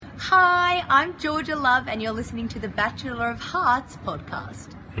Hi, I'm Georgia Love, and you're listening to the Bachelor of Hearts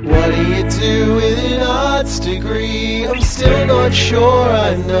podcast. What do you do with an arts degree? I'm still not sure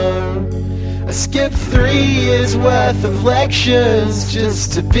I know. I skipped 3 years worth of lectures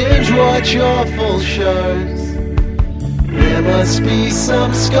just to binge watch awful shows. There must be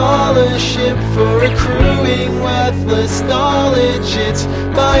some scholarship for accruing worthless knowledge. It's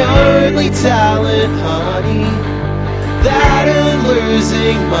my only talent, honey, that and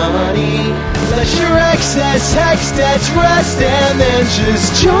losing money. Let your excess text at rest and then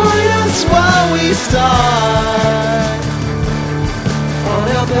just join us while we start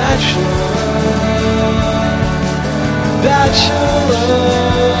on our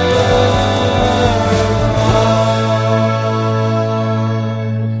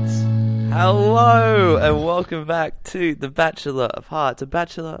Hello and welcome back to The Bachelor of Hearts, a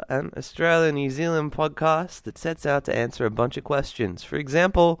Bachelor and Australia New Zealand podcast that sets out to answer a bunch of questions. For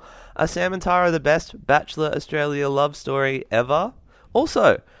example, are Sam and Tara the best Bachelor Australia love story ever?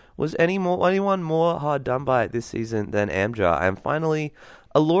 Also, was anyone more hard done by this season than Amja? And finally,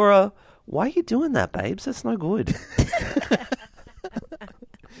 Alora, why are you doing that, babes? That's no good.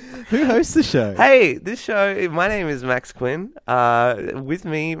 Who hosts the show? Hey, this show, my name is Max Quinn. With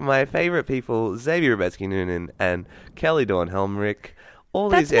me, my favourite people, Xavier Rebetsky-Noonan and Kelly Dawn Helmrich. All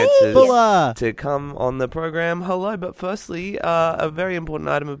these answers to come on the program. Hello, but firstly, a very important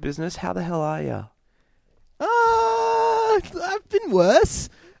item of business. How the hell are you? I've been worse.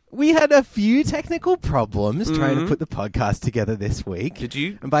 We had a few technical problems trying to put the podcast together this week. Did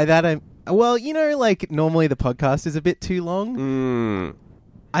you? And by that, normally the podcast is a bit too long.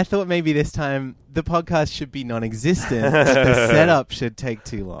 I thought maybe this time the podcast should be non-existent. The setup should take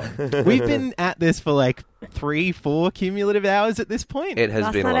too long. We've been at this for like 3-4 cumulative hours at this point. It has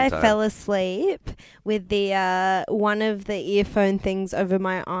been a long time. Last night I fell asleep with the one of the earphone things over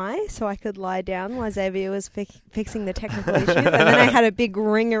my eye so I could lie down while Xavier was fixing the technical issues. And then I had a big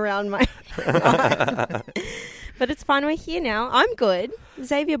ring around my eye. But it's fine, we're here now. I'm good.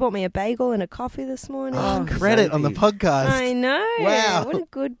 Xavier bought me a bagel and a coffee this morning. Oh, credit on the podcast. I know. Wow. What a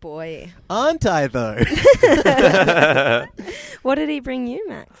good boy. Aren't I, though? What did he bring you,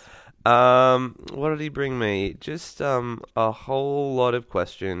 Max? What did he bring me? Just a whole lot of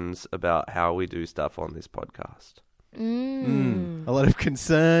questions about how we do stuff on this podcast. A lot of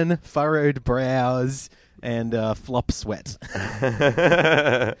concern, furrowed brows, and flop sweat.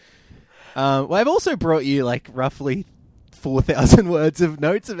 Well, I've also brought you like roughly 4,000 words of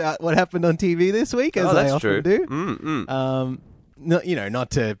notes about what happened on TV this week, as I often do.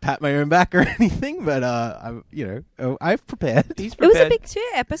 Not to pat my own back or anything, but I've prepared. He's It was prepared. a big 2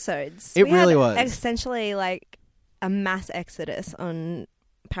 episodes. It really was. Essentially like a mass exodus on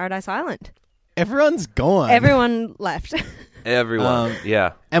Paradise Island. Everyone's gone. Everyone left. Everyone,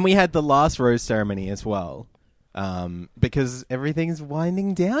 yeah. And we had the last rose ceremony as well. Because everything's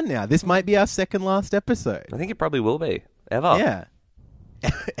winding down now. This might be our second last episode. I think it probably will be. Ever. Yeah.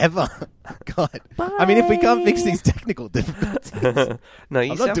 Ever. God. Bye. I mean, if we can't fix these technical difficulties. No,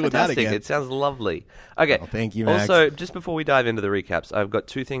 you I'm sound not doing that fantastic. again. It sounds lovely. Okay. Oh, thank you, Max. Also, just before we dive into the recaps, I've got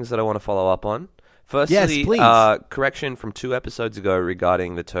 2 things that I want to follow up on. Firstly, yes, please. Correction from 2 episodes ago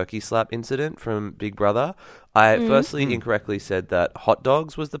regarding the turkey slap incident from Big Brother. I firstly incorrectly said that Hot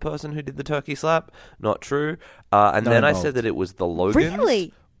Dogs was the person who did the turkey slap. Not true. And then I said that it was the Logans.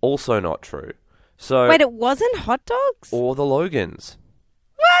 Really? Also not true. So Wait, it wasn't Hot Dogs? or the Logans.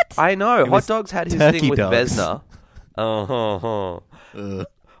 What? I know. Hot was Dogs had his turkey thing with dogs. Vesna.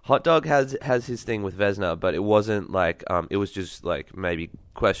 Hot Dog has his thing with Vesna, but it wasn't like it was just like maybe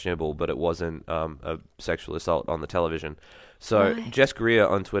questionable, but it wasn't a sexual assault on the television. So Right. Jess Greer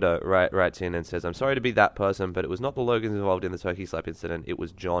on Twitter writes in and says, "I'm sorry to be that person, but it was not the Logans involved in the turkey slap incident. It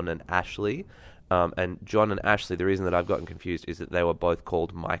was John and Ashley. And John and Ashley, the reason that I've gotten confused is that they were both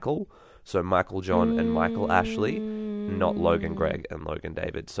called Michael. So Michael John and Michael Ashley, not Logan Greg and Logan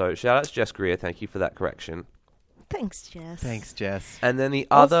David. So shout out to Jess Greer. Thank you for that correction. Thanks, Jess. Thanks, Jess. And then the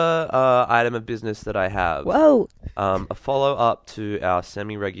other item of business that I have, Whoa. a follow-up to our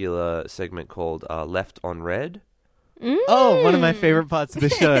semi-regular segment called Left on Red. Oh, one of my favorite parts of the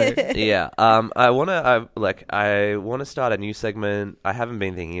show. Yeah, I wanna start a new segment. I haven't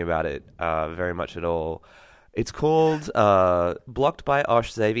been thinking about it very much at all. It's called Blocked by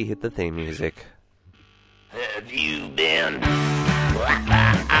Osh. Xavier, hit the theme music. Have you been blocked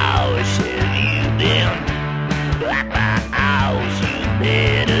by Osh? Have you been blocked by Osh? You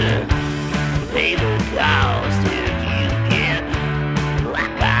better pay the cost if you get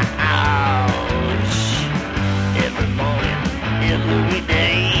blocked by Osh. Every morning, every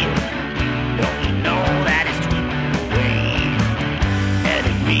day. Don't you know that it's tweeting away? And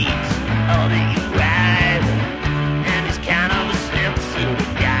it reads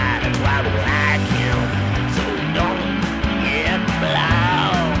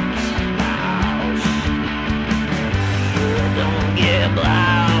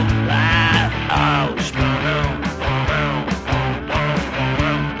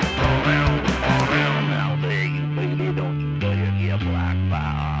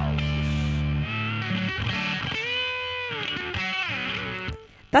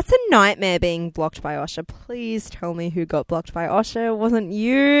That's a nightmare being blocked by Osher. Please tell me who got blocked by Osher. It wasn't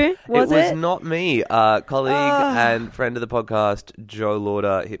you, was it? It was not me. Colleague and friend of the podcast, Jo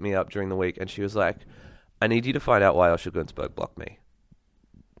Lauder, hit me up during the week and she was like, I need you to find out why Osher Gunsberg blocked me.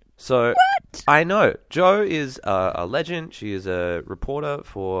 So, What? I know. Jo is a legend. She is a reporter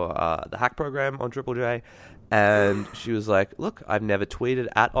for the Hack program on Triple J. And she was like, look, I've never tweeted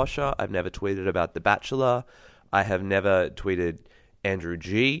at Osher. I've never tweeted about The Bachelor. I have never tweeted Andrew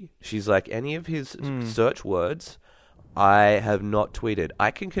G. She's like, any of his search words, I have not tweeted.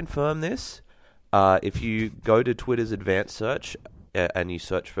 I can confirm this. If you go to Twitter's advanced search and you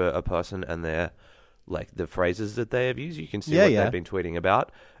search for a person and their like the phrases that they have used, you can see what they've been tweeting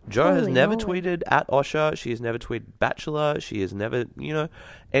about. Jo has never tweeted at Osher. She has never tweeted Bachelor. She has never,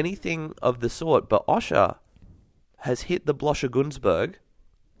 anything of the sort. But Osher has hit the Blosher Gunsberg.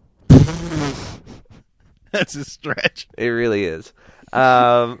 That's a stretch. It really is.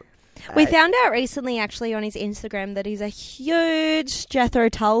 We found out recently, actually, on his Instagram that he's a huge Jethro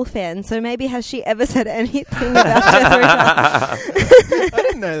Tull fan. So maybe has she ever said anything about Jethro Tull? I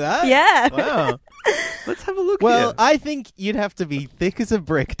didn't know that. Yeah. Wow. Let's have a look Well, here. I think you'd have to be thick as a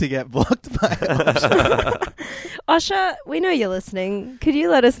brick to get blocked by Osher. Osher, we know you're listening. Could you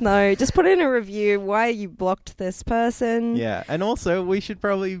let us know? Just put in a review why you blocked this person. Yeah, and also we should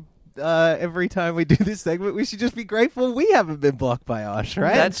probably every time we do this segment, we should just be grateful we haven't been blocked by Osh,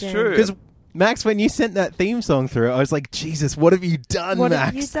 right? That's true. Because Max, when you sent that theme song through, I was like, Jesus, what have you done, What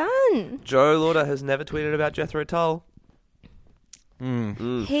Max? have you done? Jo Lauder has never tweeted about Jethro Tull.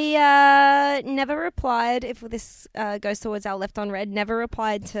 He never replied, if this goes towards our left on red, never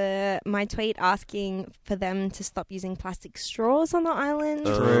replied to my tweet asking for them to stop using plastic straws on the island.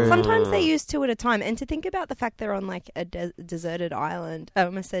 True. Sometimes they use 2 at a time. And to think about the fact they're on like a deserted island. I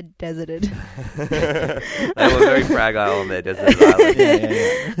almost said deserted. They were very fragile on their desert island.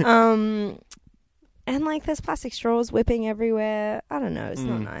 Yeah. And like there's plastic straws whipping everywhere. I don't know. It's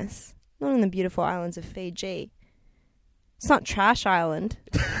not nice. Not in the beautiful islands of Fiji. It's not Trash Island.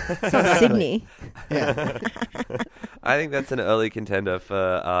 It's not Sydney. Yeah. I think that's an early contender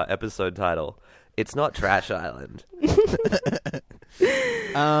for episode title. It's not Trash Island.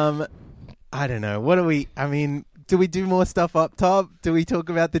 I don't know. What do we... I mean, do we do more stuff up top? Do we talk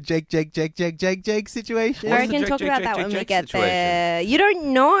about the Jake situation? I What's the reckon Jake, talk Jake, about Jake, that Jake, when we Jake get situation? there. You don't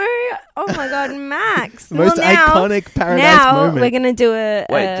know? Oh my God, Max. Most iconic Paradise now moment. we're going to do a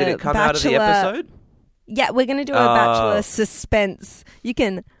Wait, did it come out of the episode? Yeah, we're going to do a Bachelor suspense. You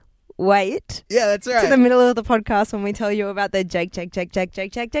can wait Yeah, that's right. to the middle of the podcast when we tell you about the Jake. I'm gonna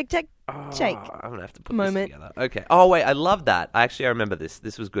have to put moment. this together. Okay. Oh wait, I love that. I remember this.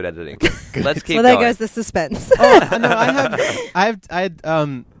 This was good editing. Let's keep Well, there going. goes the suspense. Oh, no, I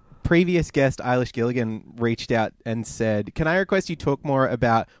had previous guest Eilish Gilligan reached out and said, can I request you talk more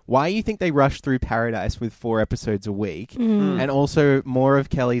about why you think they rushed through Paradise with 4 episodes a week and also more of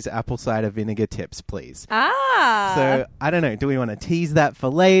Kelly's apple cider vinegar tips, please. So, I don't know. Do we want to tease that for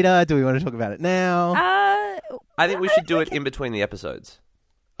later? Do we want to talk about it now? I think we should do it in between the episodes.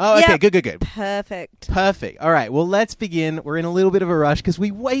 Oh, okay. Yep. Good. Perfect. All right. Well, let's begin. We're in a little bit of a rush because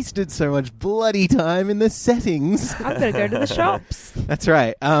we wasted so much bloody time in the settings. I've got to go to the shops. That's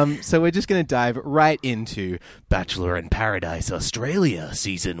right. So we're just going to dive right into Bachelor in Paradise Australia,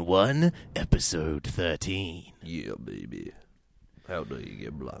 Season 1, Episode 13. Yeah, baby. How do you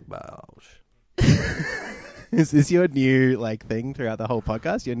get blocked by Osh? Is this your new thing throughout the whole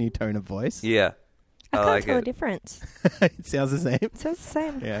podcast? Your new tone of voice? Yeah. I can't like tell a it. difference. It sounds the same. It sounds the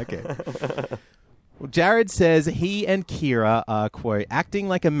same. Yeah, okay. Well, Jared says he and Kira are, quote, acting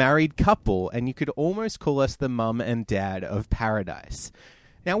like a married couple, and you could almost call us the mum and dad of Paradise.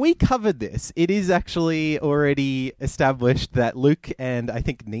 Now, we covered this. It is actually already established that Luke and I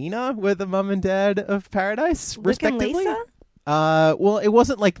think Nina were the mum and dad of Paradise, Luke respectively. and Lisa? Well, it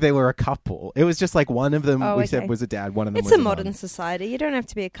wasn't like they were a couple. It was just like one of them we said okay. was a dad, one of them It's was a mum. modern society. You don't have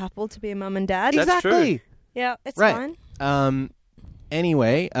to be a couple to be a mum and dad. That's Exactly. true. Yeah, it's Right. fine.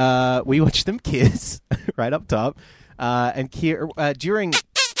 Anyway, we watched them kiss right up top, and Kira during.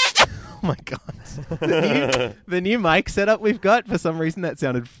 Oh my god! The new mic setup we've got, for some reason that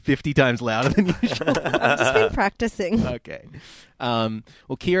sounded 50 times louder than usual. I've just been practicing. Okay. Well,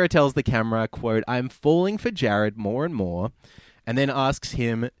 Kira tells the camera, quote, "I'm falling for Jared more and more," and then asks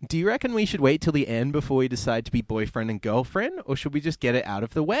him, "Do you reckon we should wait till the end before we decide to be boyfriend and girlfriend, or should we just get it out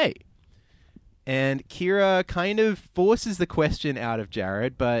of the way?" And Kira kind of forces the question out of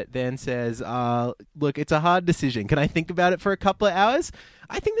Jared, but then says, look, it's a hard decision. Can I think about it for a couple of hours?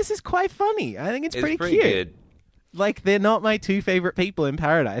 I think this is quite funny. I think it's pretty cute. good. They're not my 2 favorite people in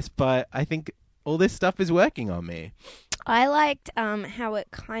Paradise, but I think all this stuff is working on me. I liked how it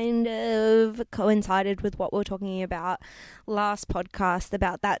kind of coincided with what we were talking about last podcast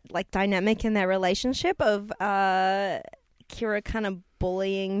about that like dynamic in their relationship of Kira kind of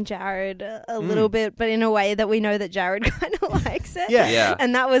bullying Jared a little bit, but in a way that we know that Jared kind of likes it. Yeah.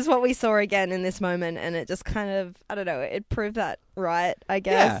 And that was what we saw again in this moment, and it just kind of, I don't know, it proved that right, I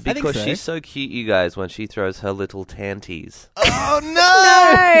guess. Yeah. I think Because so. she's so cute, you guys, when she throws her little tanties. Oh,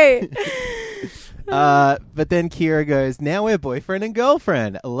 No! But then Kira goes, now we're boyfriend and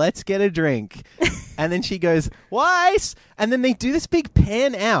girlfriend. Let's get a drink. And then she goes, Weiss! And then they do this big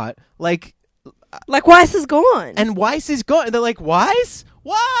pan out, like, Like, Weiss is gone. and Weiss is gone. And they're like, Weiss?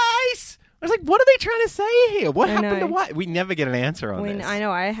 Weiss! I was like, what are they trying to say here? What I happened to know. Weiss? We never get an answer on this. I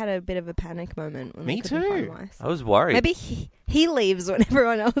know, I had a bit of a panic moment when Me I couldn't too. find Weiss. I was worried. Maybe he leaves when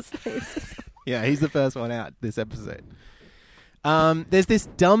everyone else leaves. Yeah, he's the first one out this episode. There's this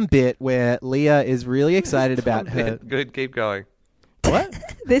dumb bit where Leah is really excited about her... Good, keep going. What?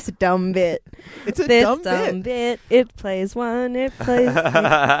 This dumb bit. It's a This dumb bit. It plays one, it plays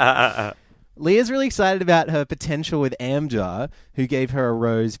two. Leah's really excited about her potential with Amjar, who gave her a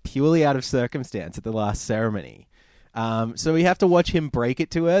rose purely out of circumstance at the last ceremony. So we have to watch him break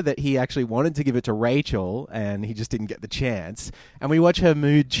it to her that he actually wanted to give it to Rachel, and he just didn't get the chance. And we watch her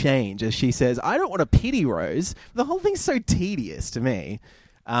mood change as she says, I don't want a pity rose. The whole thing's so tedious to me.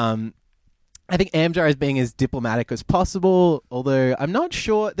 I think Amjar is being as diplomatic as possible, although I'm not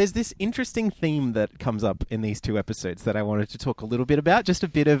sure. There's this interesting theme that comes up in these two episodes that I wanted to talk a little bit about, just a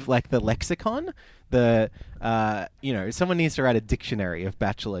bit of like the lexicon. Someone needs to write a dictionary of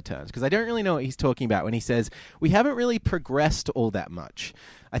Bachelor terms, because I don't really know what he's talking about when he says, we haven't really progressed all that much.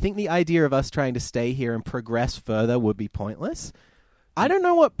 I think the idea of us trying to stay here and progress further would be pointless. I don't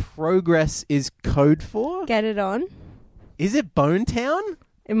know what progress is code for. Get it on? Is it Bone Town?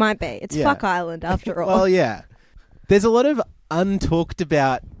 It might be. It's Yeah. Fuck Island after all. Well, yeah. There's a lot of untalked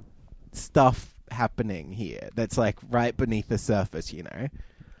about stuff happening here that's like right beneath the surface, you know?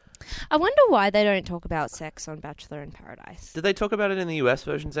 I wonder why they don't talk about sex on Bachelor in Paradise. Did they talk about it in the US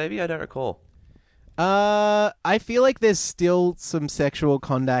version, Xavier? I don't recall. I feel like there's still some sexual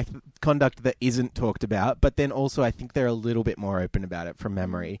conduct that isn't talked about, but then also I think they're a little bit more open about it from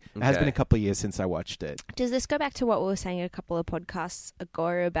memory. It has Okay. been a couple of years since I watched it. Does this go back to what we were saying a couple of podcasts ago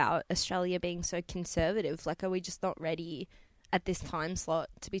about Australia being so conservative? Like, are we just not ready at this time slot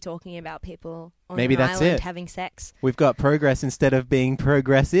to be talking about people on Maybe an that's island it. having sex? We've got progress instead of being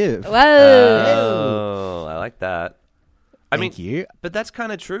progressive. Whoa! Oh, I like that. Thank you. But that's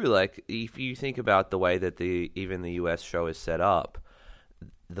kind of true. Like, if you think about the way that even the US show is set up,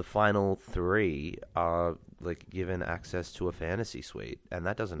 the final three are like given access to a fantasy suite, and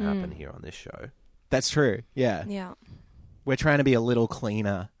that doesn't happen here on this show. That's true. Yeah. Yeah. We're trying to be a little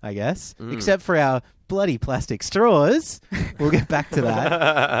cleaner, I guess. Except for our bloody plastic straws. We'll get back to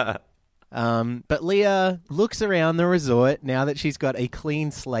that. But Leah looks around the resort now that she's got a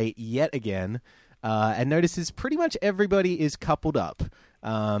clean slate yet again, and notices pretty much everybody is coupled up.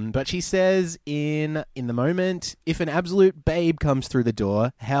 But she says in the moment, if an absolute babe comes through the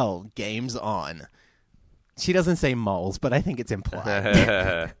door, hell, game's on. She doesn't say moles, but I think it's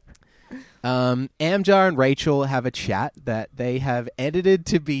implied. Amjar and Rachel have a chat that they have edited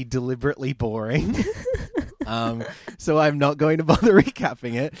to be deliberately boring. So I'm not going to bother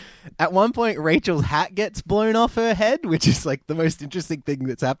recapping it. At one point, Rachel's hat gets blown off her head, which is like the most interesting thing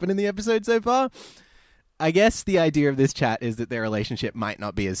that's happened in the episode so far. I guess the idea of this chat is that their relationship might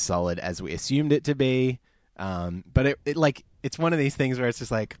not be as solid as we assumed it to be. But it's one of these things where it's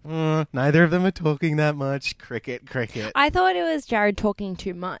just like, neither of them are talking that much. Cricket. I thought it was Jared talking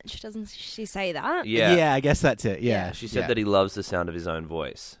too much. Doesn't she say that? Yeah. I guess that's it. Yeah. She said that he loves the sound of his own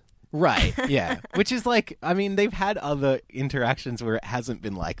voice. Right, yeah. Which is like, I mean, they've had other interactions where it hasn't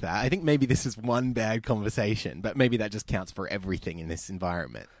been like that. I think maybe this is one bad conversation, but maybe that just counts for everything in this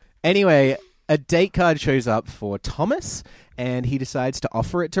environment. Anyway, a date card shows up for Thomas, and he decides to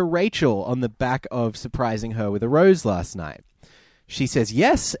offer it to Rachel on the back of surprising her with a rose last night. She says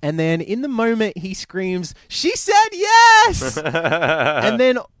yes, and then in the moment he screams, "She said yes!" And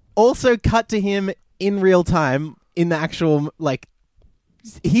then also cut to him in real time in the actual, like,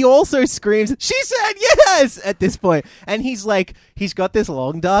 he also screams, "She said yes!" at this point. And he's like, he's got this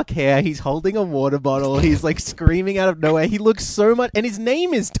long dark hair. He's holding a water bottle. He's like screaming out of nowhere. He looks so much, and his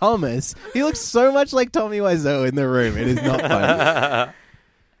name is Thomas. He looks so much like Tommy Wiseau in the room. It is not funny.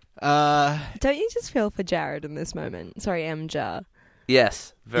 Don't you just feel for Jared in this moment? Sorry, Amjar.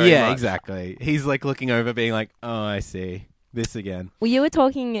 Yes, very yeah, much. exactly. He's like looking over being like, oh, I see. This again. Well, you were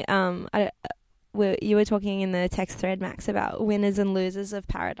talking you were talking in the text thread, Max, about winners and losers of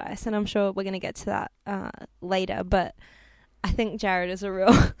Paradise, and I'm sure we're going to get to that later, but I think Jared is a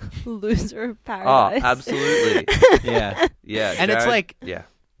real loser of Paradise. Oh, absolutely. Yeah. Yeah. And it's Jared- like- yeah.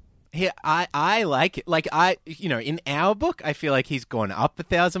 Yeah, I like it. Like, in our book, I feel like he's gone up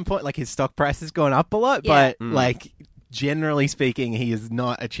 1,000 points. Like, his stock price has gone up a lot, Yeah. but, like, generally speaking, he has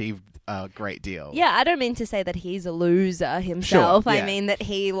not achieved a great deal. Yeah, I don't mean to say that he's a loser himself. Sure, yeah. I mean that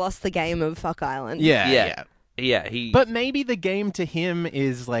he lost the game of Fuck Island. Yeah. Yeah. He. But maybe the game to him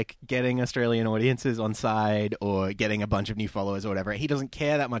is, like, getting Australian audiences on side or getting a bunch of new followers or whatever. He doesn't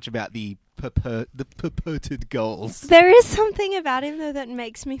care that much about the purported goals. There is something about him, though, that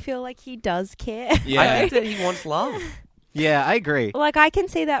makes me feel like he does care. I think that he wants love. Yeah, I agree. Like, I can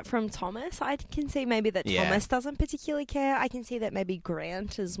see that from Thomas. I can see maybe that Yeah. Thomas doesn't particularly care. I can see that maybe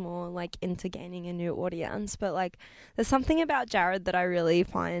Grant is more, like, into gaining a new audience. But, like, there's something about Jared that I really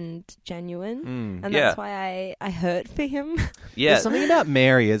find genuine. And Yeah. that's why I hurt for him. Yeah. There's something about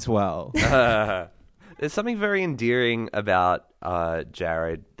Mary as well. There's something very endearing about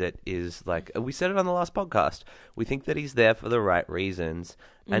Jared that is like, we said it on the last podcast. We think that he's there for the right reasons.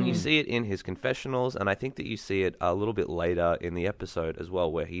 And you see it in his confessionals. And I think that you see it a little bit later in the episode as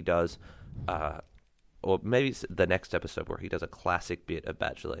well, where he does, or maybe it's the next episode where he does a classic bit of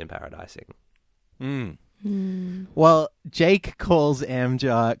Bachelor in Paradising. Well, Jake calls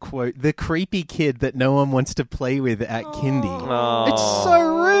Amjar, quote, the creepy kid that no one wants to play with at kindy. Oh. It's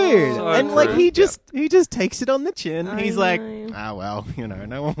so rude. So And like rude. he just takes it on the chin. I He's like, know. well,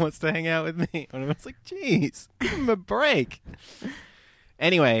 no one wants to hang out with me. And I was like, jeez, give him a break.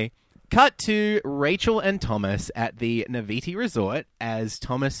 Anyway, cut to Rachel and Thomas at the Naviti Resort as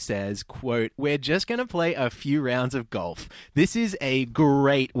Thomas says, quote, we're just going to play a few rounds of golf. This is a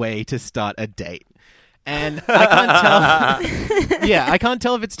great way to start a date. And I can't tell. Yeah, I can't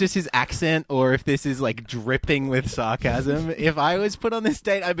tell if it's just his accent or if this is like dripping with sarcasm. If I was put on this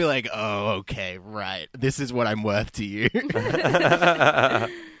date, I'd be like, "Oh, okay, right. This is what I'm worth to you."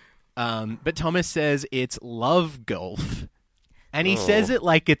 But Thomas says it's love golf, and he says it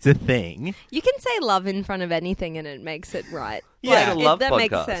like it's a thing. You can say love in front of anything and it makes it right. Yeah, Like, a love that podcast.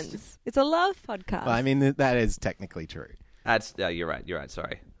 makes sense. It's a love podcast. Well, I mean, that is technically true. That's you're right.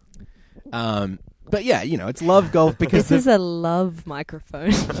 Sorry. But yeah, it's love golf because this is a love microphone.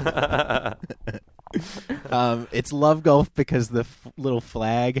 it's love golf because the little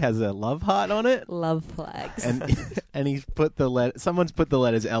flag has a love heart on it. Love flags. And he's put someone's put the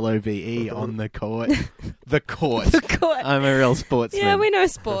letters LOVE on the court. The court. The court. I'm a real sportsman. Yeah, we know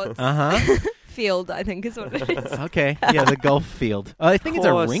sports. Uh-huh. Field, I think, is what it is. Okay. Yeah, the golf field. Oh, I think it's a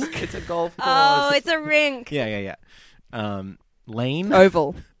Course. rink. It's a golf course. Oh, it's a rink. Yeah. Lane.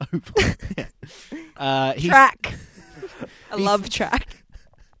 Oval. He's- Track. A love track.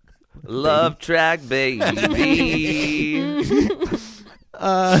 Love track, baby.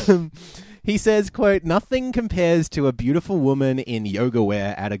 He says, quote, nothing compares to a beautiful woman in yoga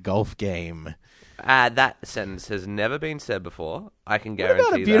wear at a golf game. That sentence has never been said before. I can What guarantee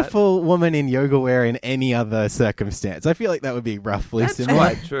about a beautiful woman in yoga wear in any other circumstance? I feel like that would be roughly That's similar.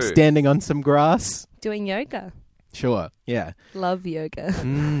 quite true. Standing on some grass. Doing yoga. Sure. Yeah. Love yoga.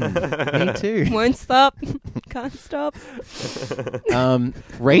 Me too. Won't stop. Can't stop.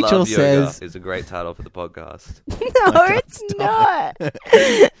 Rachel Love says, Yoga is a great title for the podcast. No, it's not.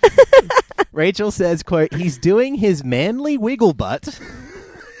 Rachel says, quote, he's doing his manly wiggle butt.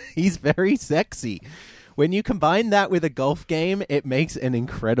 He's very sexy. When you combine that with a golf game, it makes an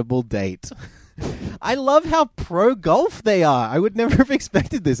incredible date. I love how pro golf they are. I would never have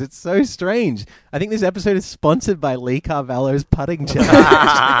expected this. It's so strange. I think this episode is sponsored by Lee Carvalho's putting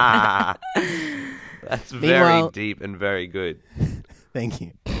challenge. That's very Meanwhile- deep and very good. Thank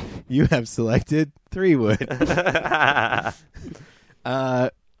you. You have selected 3 wood.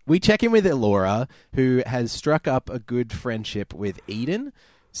 We check in with Elora, who has struck up a good friendship with Eden,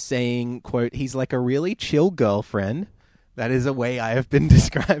 saying, quote, he's like a really chill girlfriend. That is a way I have been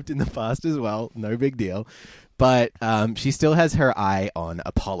described in the past as well. No big deal. But she still has her eye on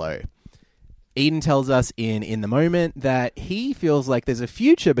Apollo. Eden tells us in the moment that he feels like there's a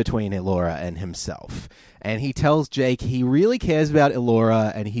future between Elora and himself. And he tells Jake he really cares about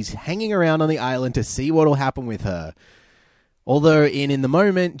Elora and he's hanging around on the island to see what will happen with her. Although in the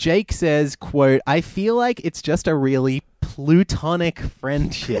moment, Jake says, quote, I feel like it's just a really plutonic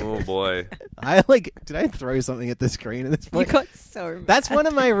friendship. Oh boy. Did I throw something at the screen at this You point? got so mad. That's one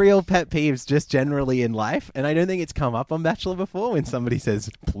of my real pet peeves just generally in life, and I don't think it's come up on Bachelor before when somebody says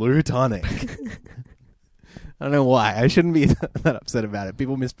plutonic. I don't know why. I shouldn't be that upset about it.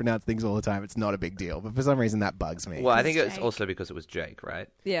 People mispronounce things all the time. It's not a big deal. But for some reason, that bugs me. Well, I think it's Jake. also because it was Jake, right?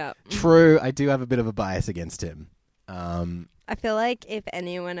 Yeah. True. I do have a bit of a bias against him. I feel like if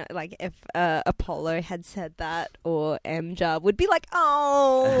anyone, like if Apollo had said that, or Amjar would be like,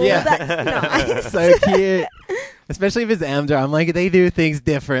 oh, Yeah. that's nice. So cute. Especially if it's Amdra. I'm like, they do things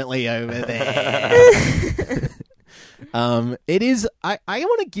differently over there. It is. I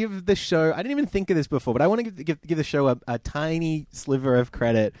want to give the show. I didn't even think of this before, but I want to give the show a tiny sliver of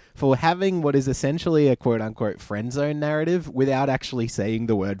credit for having what is essentially a quote unquote friend zone narrative without actually saying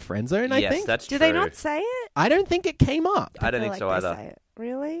the word friend zone. I Yes, think. that's Do true. they not say it? I don't think it came up. I don't feel think so like they either. say it.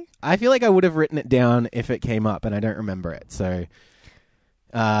 Really? I feel like I would have written it down if it came up, and I don't remember it. So,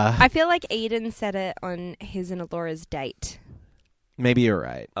 I feel like Eden said it on his and Alora's date. maybe you're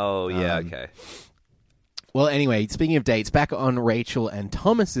right. Oh, yeah, Um, okay. Well, anyway, speaking of dates, back on Rachel and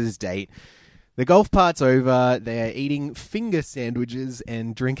Thomas's date, the golf part's over. They're eating finger sandwiches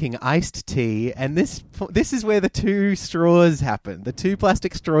and drinking iced tea, and this is where the two straws happen. The two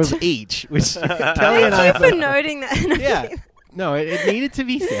plastic straws each, which Kelly and I Thank you for thought, noting that. yeah. No, it needed to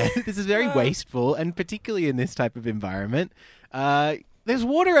be said. This is very wasteful, and particularly in this type of environment. There's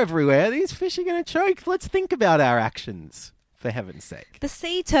water everywhere. These fish are going to choke. Let's think about our actions, for heaven's sake. The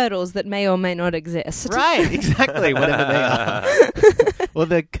sea turtles that may or may not exist. Right, exactly, whatever they are. Or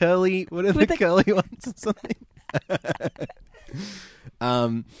the curly, what are the curly ones or something?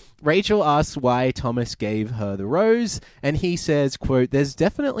 Rachel asks why Thomas gave her the rose, and he says, quote, there's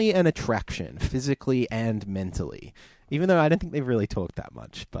definitely an attraction, physically and mentally. Even though I don't think they've really talked that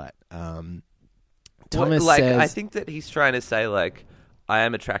much, but Thomas says... I think that he's trying to say, like, I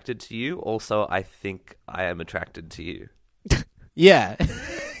am attracted to you. Also, I think I am attracted to you. Yeah.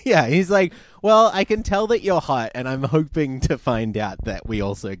 Yeah, he's like, well, I can tell that you're hot, and I'm hoping to find out that we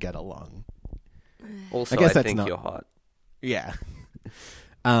also get along. Also, guess I that's think not- you're hot. Yeah.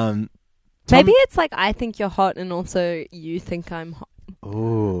 Maybe it's like I think you're hot and also you think I'm hot.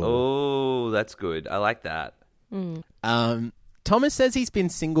 Ooh. Oh, that's good. I like that. Thomas says he's been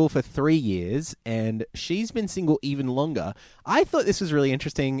single for 3 years, and she's been single even longer. I thought this was really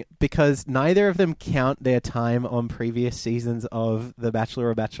interesting because neither of them count their time on previous seasons of The Bachelor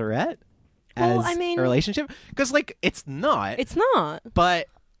or Bachelorette as Well, I mean- a relationship. Because, like, it's not. It's not. But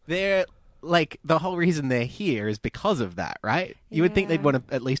they're... Like, the whole reason they're here is because of that, right? You would think they'd Yeah. want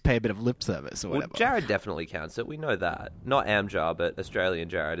to at least pay a bit of lip service or Well, whatever. Jared definitely counts it. We know that. Not Amjar, but Australian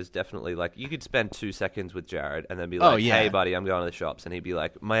Jared is definitely like, you could spend 2 seconds with Jared and then be like, Oh, yeah. hey, buddy, I'm going to the shops. And he'd be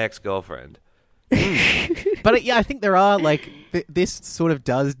like, my ex-girlfriend. But yeah, I think there are, like, this sort of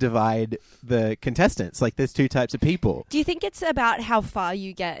does divide the contestants. Like, there's two types of people. Do you think it's about how far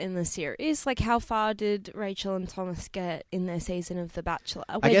you get in the series? Like, how far did Rachel and Thomas get in their season of The Bachelor?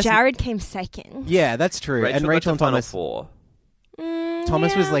 Where guess- Jared came second. Yeah, that's true. And got Rachel to and Final Thomas... Four.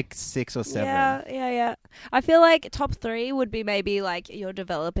 Thomas was Yeah. like 6 or 7. Yeah. I feel like top 3 would be maybe like you're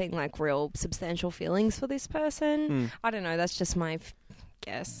developing like real substantial feelings for this person. I don't know. That's just my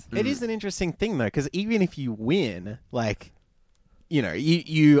guess. It is an interesting thing, though, because even if you win, like, you know,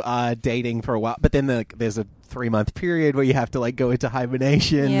 you are dating for a while, but then there's a 3-month period where you have to, like, go into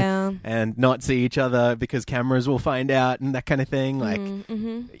hibernation Yeah. and not see each other because cameras will find out and that kind of thing. Like,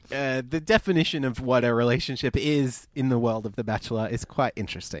 the definition of what a relationship is in the world of The Bachelor is quite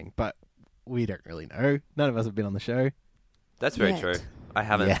interesting, but we don't really know. None of us have been on the show That's very Yet. true. I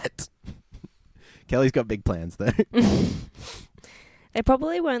haven't. yet. Kelly's got big plans, though. They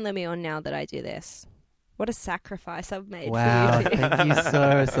probably won't let me on now that I do this. What a sacrifice I've made Wow, for you. thank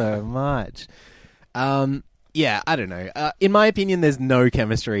you so much. Yeah, I don't know. In my opinion, there's no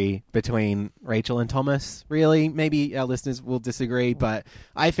chemistry between Rachel and Thomas, really. Maybe our listeners will disagree, but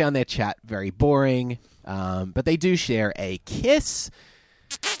I found their chat very boring. But they do share a kiss.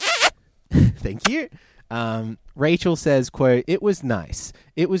 Thank you. Rachel says, quote, "It was nice.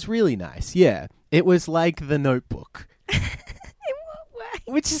 It was really nice. Yeah, it was like The Notebook."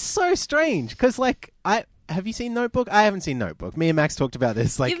 Which is so strange, because, like, have you seen Notebook? I haven't seen Notebook. Me and Max talked about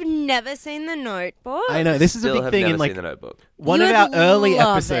this. Like, You've never seen The Notebook? I know this is a Still big have thing never in, like, seen The Notebook. one You of our would early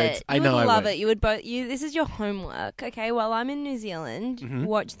love episodes. it. I You know would I love would. it. You would both. This is your homework. Okay, while I'm in New Zealand, Mm-hmm.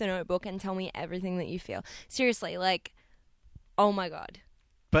 watch The Notebook and tell me everything that you feel. Seriously, like, oh my god.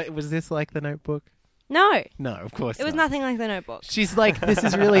 But was this like The Notebook? No, No, of course it was not. nothing like The Notebook. She's like, this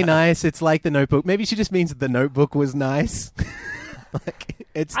is really nice. It's like The Notebook. Maybe she just means The Notebook was nice. Like,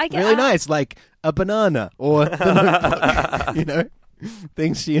 it's I get- really nice, like a banana or The Notebook. You know,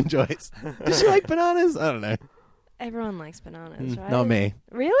 things she enjoys. Does she like bananas? I don't know. Everyone likes bananas, right? Not me.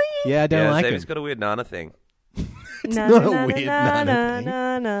 Really? Yeah, I don't Yeah, like Xavier's it. got a weird Nana thing. It's Na, not na, a na, weird na, nana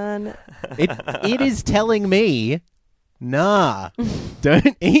na, thing. na, na. It is telling me, nah,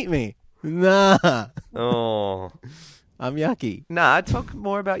 don't eat me. Nah, Oh. I'm yucky. Nah, talk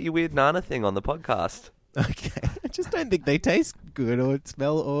more about your weird Nana thing on the podcast. Okay. I just don't think they taste good or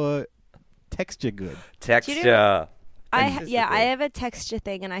smell or texture good. Texture. I Consistently. have a texture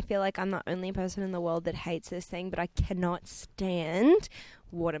thing, and I feel like I'm the only person in the world that hates this thing, but I cannot stand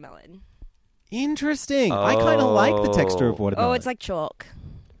watermelon. Interesting. I kind of like the texture of watermelon. Oh, it's like chalk.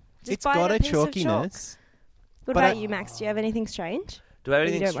 Just It's buy got a piece of chalk. chalkiness. What but about I- you, Max? Do you have anything strange? Do I have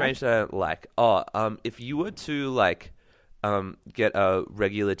You anything don't strange that I don't like? Oh, if you were to like get a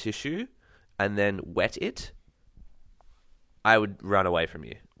regular tissue and then wet it, I would run away from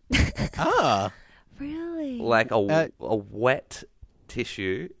you. Ah, Really? Like a wet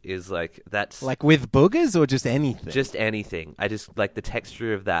tissue is like that's like with boogers or just anything? just anything. I just like the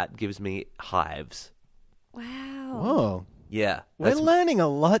texture of that gives me hives. Wow. Whoa. Yeah, We're that's, learning a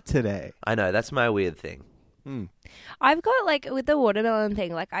lot today. I know that's my weird thing. I've got like with the watermelon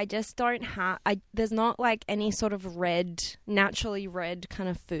thing, like I just don't have. There's not like any sort of naturally red kind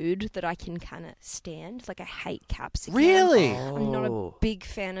of food that I can kind of stand. Like I hate capsicum. Really? I'm not a Oh. big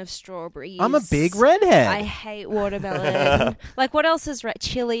fan of strawberries. I'm a big redhead. I hate watermelon. Like what else is red?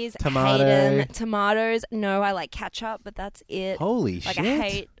 Chilies. Tomato. Hate 'em. Tomatoes. No, I like ketchup, but that's it. Holy Like shit. I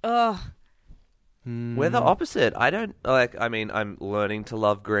hate. Ugh. We're the opposite. I don't like. I mean, I'm learning to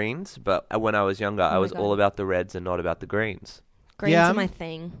love greens, but when I was younger, I my was God. all about the reds and not about the greens. Greens Yeah, are I'm- my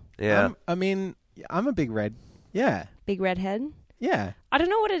thing. Yeah, I'm a big red. Yeah. Big redhead. Yeah. I don't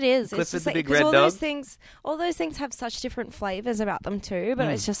know what it is. Clifford It's just the like big 'cause red all dog? those things have such different flavors about them too. But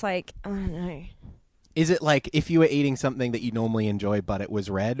it's just like I don't know. Is it like if you were eating something that you normally enjoy but it was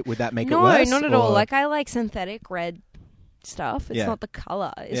red, would that make it No, worse? not at all. or- Like I like synthetic red stuff. It's Yeah. not the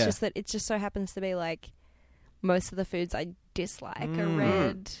color. It's Yeah. just that it just so happens to be like most of the foods I dislike are Mm.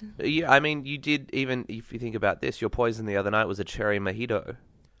 red. yeah. I mean, you did even if you think about this, your poison the other night was a cherry mojito.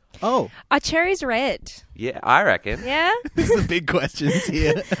 Oh, Are cherries red? Yeah, I reckon. Yeah. this is the big questions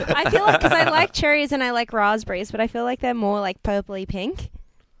here. I feel like because I like cherries and I like raspberries, but I feel like they're more like purpley pink.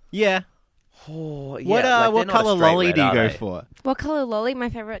 Yeah. Oh, yeah. What like, they're what not a color straight lolly red, do you are go they? for? What color lolly? My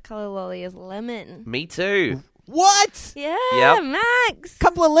favorite color lolly is lemon. Me too. What? Yeah, Yep. Max.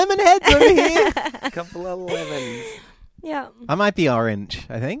 Couple of lemon heads over here. A couple of lemons. Yeah. I might be orange,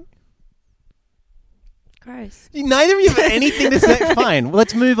 I think. Gross. Neither of you have anything to say. Fine,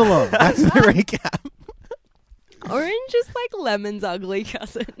 let's move along. That's the recap. Orange is like lemon's ugly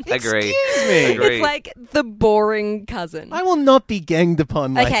cousin. Agree. Excuse me. Agree. It's like the boring cousin. I will not be ganged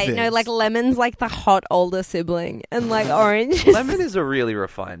upon like Okay, this. no, like lemon's like the hot older sibling, and like orange is Lemon is a really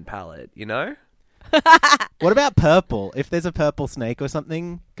refined palate, you know? What about purple? If there's a purple snake or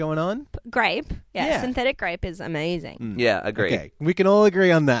something going on? grape. Yeah, Yeah. synthetic grape is amazing. Yeah, agree. Okay, we can all agree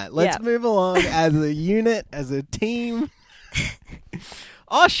on that. Let's Yeah. move along as a unit, as a team.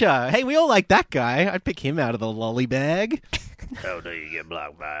 Osher, hey, we all like that guy. I'd pick him out of the lolly bag. How do you get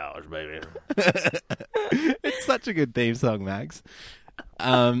black bowels, baby? It's such a good theme song, Max.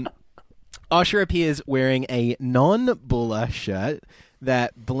 Osher appears wearing a non-Bulla shirt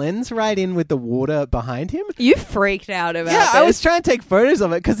that blends right in with the water behind him. You freaked out about Yeah, this. I was trying to take photos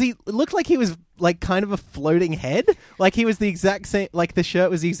of it because he looked like he was like kind of a floating head. Like he was the exact same, like the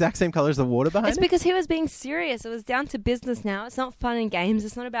shirt was the exact same color as the water behind It's him. because he was being serious. It was down to business now. It's not fun and games.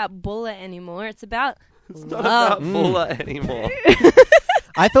 It's not about bullet anymore. It's about Not love. about Fuller anymore.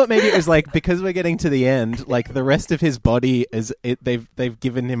 I thought maybe it was like because we're getting to the end, like the rest of his body is they've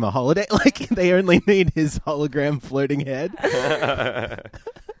given him a holiday. Like they only need his hologram floating head.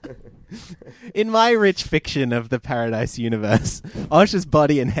 In my rich fiction of the Paradise universe, Osher's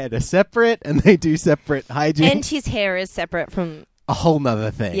body and head are separate, and they do separate hygiene. And his hair is separate from. A whole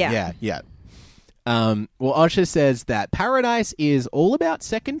nother thing. Yeah. Yeah. Well, Osher says that Paradise is all about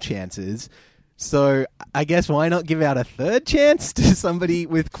second chances. So I guess why not give out a third chance to somebody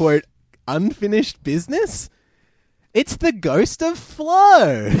with, quote, unfinished business? It's the ghost of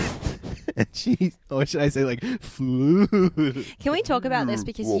Flo. Or should I say like Flo? Can we talk about this?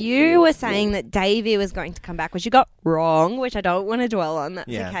 Because you were saying that Davey was going to come back, which you got wrong, which I don't want to dwell on. That's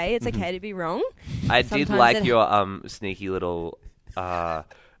Yeah. okay. It's okay to be wrong. I did Sometimes like it- your sneaky little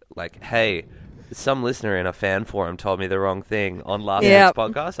like, hey, some listener in a fan forum told me the wrong thing on last Yep.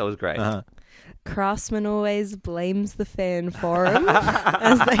 week's podcast. That was great. Uh-huh. Craftsman always blames the fan forum,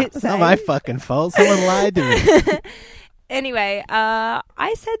 as they It's say. not my fucking fault. Someone lied to me. Anyway,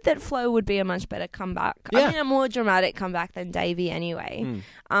 I said that Flo would be a much better comeback. Yeah. I mean, a more dramatic comeback than Davey anyway.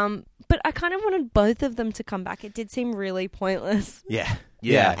 But I kind of wanted both of them to come back. It did seem really pointless. Yeah.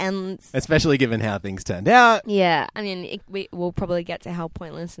 Yeah. And Especially given how things turned out. yeah, I mean, we'll probably get to how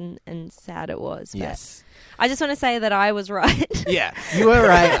pointless and sad it was. But Yes. I just want to say that I was right. Yeah, you were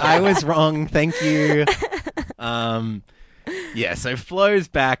right. I was wrong. Thank you. Yeah, so Flo's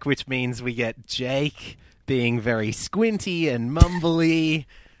back, which means we get Jake being very squinty and mumbly.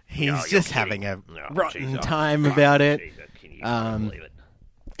 He's just having a rotten time about it.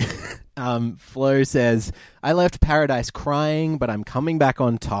 Flo says, I left Paradise crying, but I'm coming back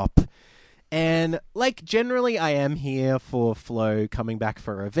on top. And, like, generally I am here for Flo coming back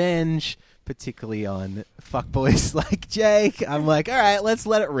for revenge, particularly on fuckboys like Jake. I'm like, all right, let's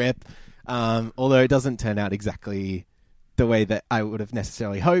let it rip. Although it doesn't turn out exactly the way that I would have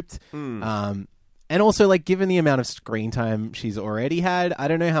necessarily hoped. And also, like, given the amount of screen time she's already had, I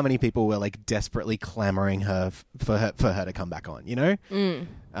don't know how many people were, like, desperately clamoring for her to come back on, you know?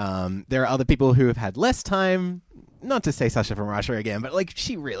 There are other people who have had less time. Not to say Sasha from Russia again, but, like,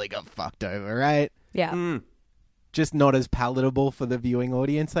 she really got fucked over, right? Yeah. Just not as palatable for the viewing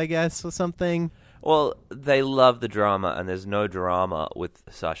audience, I guess, or something. Well, they love the drama, and there's no drama with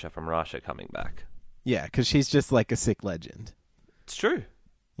Sasha from Russia coming back. Yeah, because she's just, like, a sick legend. It's true.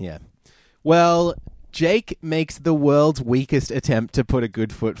 Yeah. Well, Jake makes the world's weakest attempt to put a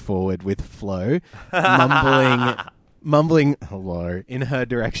good foot forward with Flo, mumbling hello in her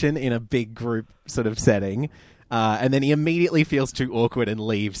direction in a big group sort of setting. And then he immediately feels too awkward and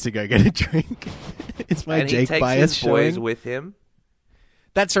leaves to go get a drink. It's my And Jake he takes bias his boys showing. with him.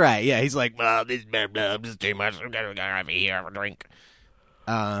 That's right. Yeah, he's like, "Mom, this is too much. I'm gonna go over here have a drink."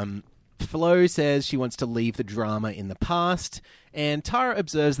 Flo says she wants to leave the drama in the past, and Tara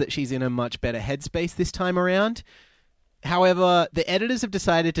observes that she's in a much better headspace this time around. However, the editors have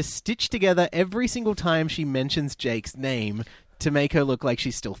decided to stitch together every single time she mentions Jake's name to make her look like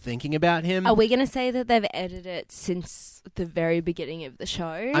she's still thinking about him. Are we going to say that they've edited it since the very beginning of the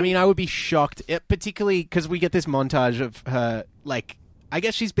show? I mean, I would be shocked, particularly because we get this montage of her, like, I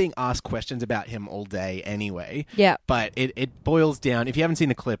guess she's being asked questions about him all day anyway. Yeah. But it boils down, if you haven't seen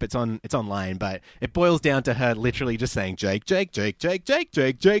the clip, it's online, but it boils down to her literally just saying, Jake, Jake, Jake, Jake, Jake,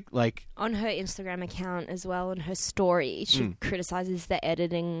 Jake, Jake, like... On her Instagram account as well, on her story, she criticizes the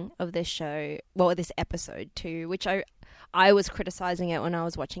editing of this show, well, this episode too, which I was criticizing it when I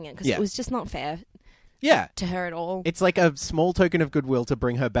was watching it because it was just not fair to her at all. It's like a small token of goodwill to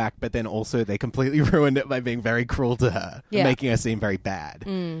bring her back, but then also they completely ruined it by being very cruel to her, making her seem very bad.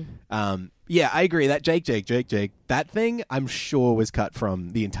 Yeah, I agree. That Jake, Jake, Jake, Jake, that thing, I'm sure was cut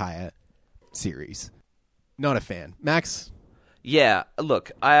from the entire series. Not a fan. Max? Yeah,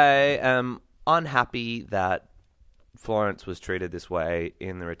 look, I am unhappy that Florence was treated this way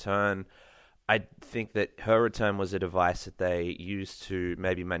in the return. I think that her return was a device that they used to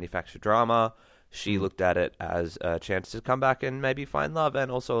maybe manufacture drama. She looked at it as a chance to come back and maybe find love, and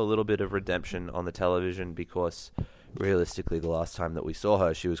also a little bit of redemption on the television, because realistically the last time that we saw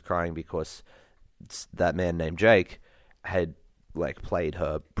her, she was crying because that man named Jake had like played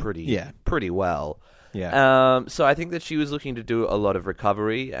her pretty well. Yeah. So I think that she was looking to do a lot of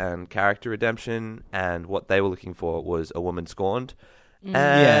recovery and character redemption, and what they were looking for was a woman scorned.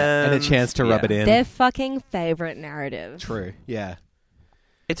 And a chance to rub it in. Their fucking favorite narrative. True. Yeah.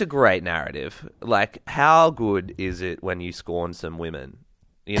 It's a great narrative. Like, how good is it when you scorn some women?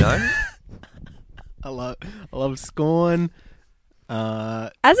 You know? I love Scorn. As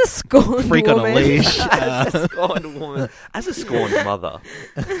a scorned Freak woman. on a leash. As a scorned woman. As a scorned mother.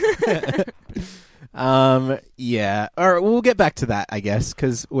 Yeah. All right, we'll get back to that, I guess,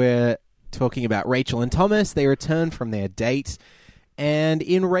 because we're talking about Rachel and Thomas. They return from their date, and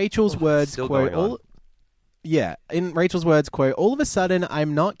in Rachel's words, still quote, going on. in Rachel's words, quote, all of a sudden,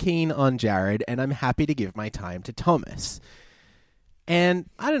 I'm not keen on Jared, and I'm happy to give my time to Thomas. And,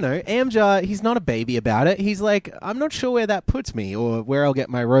 I don't know, Amjar, he's not a baby about it. He's like, I'm not sure where that puts me, or where I'll get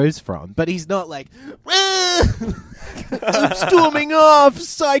my rose from. But he's not like, I'm storming off,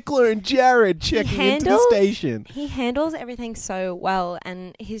 Cyclone Jared checking into the station. He handles everything so well,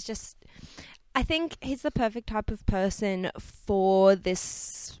 and he's just... I think he's the perfect type of person for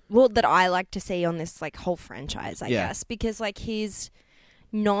this, well, that I like to see on this, like, whole franchise, I guess. Because, like, he's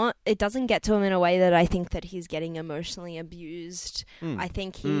not, it doesn't get to him in a way that I think that he's getting emotionally abused. I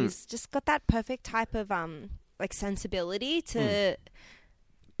think he's just got that perfect type of, like, sensibility to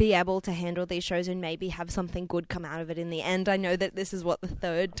be able to handle these shows and maybe have something good come out of it in the end. I know that this is, the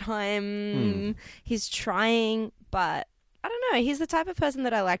third time he's trying, but... I don't know. He's the type of person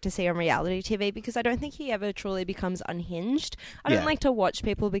that I like to see on reality TV because I don't think he ever truly becomes unhinged. I don't like to watch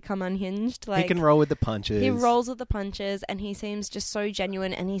people become unhinged. Like, he can roll with the punches. He rolls with the punches, and he seems just so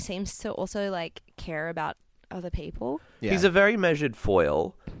genuine, and he seems to also like care about other people. Yeah. He's a very measured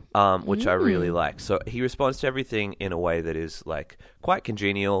foil, which I really like. So he responds to everything in a way that is like quite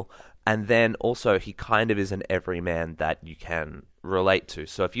congenial, and then also he kind of is an everyman that you can relate to.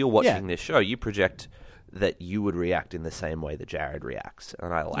 So if you're watching this show, you project that you would react in the same way that Jared reacts,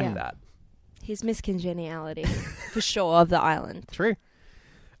 and I like that. His miscongeniality, for sure, of the island. True.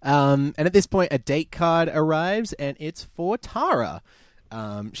 And at this point, a date card arrives, and it's for Tara.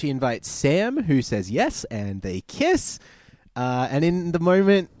 She invites Sam, who says yes, and they kiss. And in the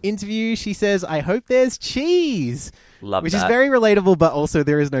moment interview, she says, "I hope there's cheese." Which is very relatable, but also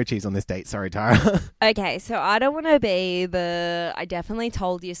there is no cheese on this date. Sorry, Tara. Okay, so I don't want to be I definitely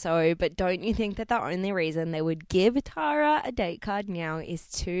told you so, but don't you think that the only reason they would give Tara a date card now is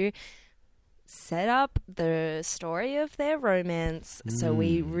to set up the story of their romance, so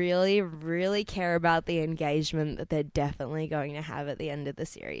we really, really care about the engagement that they're definitely going to have at the end of the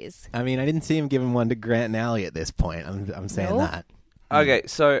series. I mean, I didn't see him giving one to Grant and Allie at this point. I'm saying that. Okay,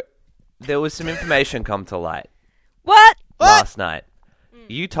 so there was some information come to light. What? Last night.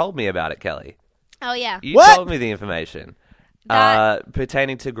 You told me about it, Kelly. Oh, yeah. You told me the information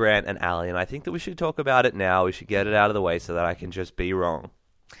pertaining to Grant and Allie, and I think that we should talk about it now. We should get it out of the way so that I can just be wrong.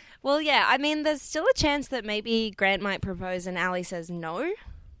 Well, yeah, I mean, there's still a chance that maybe Grant might propose and Allie says no.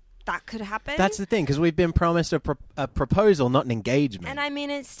 That could happen. That's the thing, because we've been promised a proposal, not an engagement. And I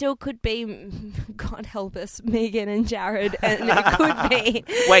mean, it still could be, God help us, Megan and Jared, and it could be...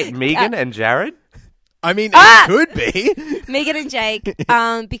 Wait, Megan and Jared? I mean, it could be. Megan and Jake,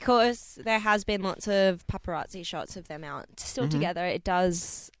 because there has been lots of paparazzi shots of them out still together. It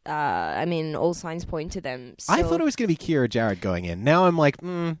does, I mean, all signs point to them still. I thought it was going to be Kira Jared going in. Now I'm like,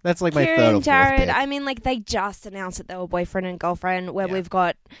 that's like my Kira third or and fourth Jared, pick. I mean, like, they just announced that they were boyfriend and girlfriend, where we've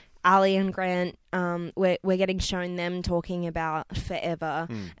got Ali and Grant, we're getting shown them talking about forever,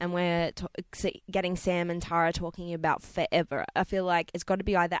 and we're getting Sam and Tara talking about forever. I feel like it's got to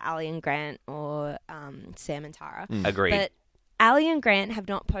be either Ali and Grant or Sam and Tara. Agreed. But Ali and Grant have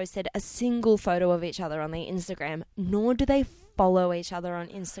not posted a single photo of each other on their Instagram, nor do they follow each other on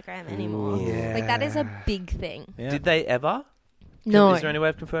Instagram anymore. Like, that is a big thing. Yeah. Did they ever? No. Is there any way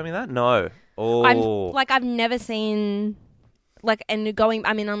of confirming that? No. Oh. I've never seen... Like, and going,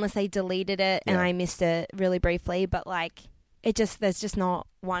 I mean, unless they deleted it and I missed it really briefly, but like, there's just not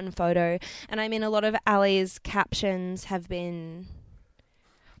one photo. And I mean, a lot of Ali's captions have been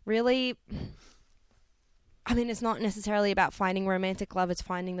really, I mean, it's not necessarily about finding romantic love, it's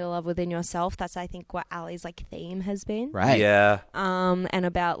finding the love within yourself. That's, I think, what Ali's like theme has been. Right. Yeah. And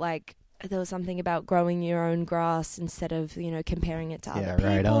about like, there was something about growing your own grass instead of, you know, comparing it to other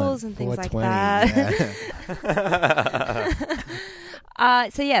people's and things like that. Yeah.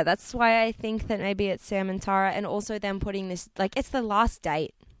 So yeah, that's why I think that maybe it's Sam and Tara, and also them putting this, like, it's the last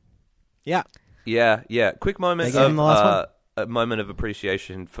date. Yeah. Yeah. Quick moment They gave him the last one. a moment of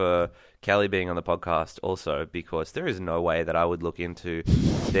appreciation for Kelly being on the podcast also, because there is no way that I would look into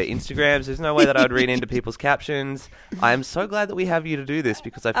their Instagrams. There's no way that I would read into people's captions. I am so glad that we have you to do this,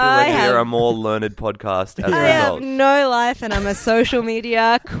 because I feel like we are a more learned podcast as a I have result. no life and I'm a social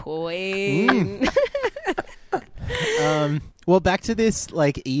media queen. Well, back to this,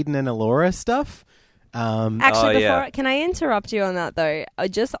 like, Eden and Alora stuff. Actually, can I interrupt you on that though?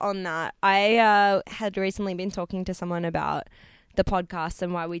 Just on that, I had recently been talking to someone about the podcast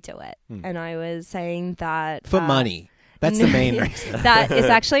and why we do it, and I was saying that For money. That's the main reason. That is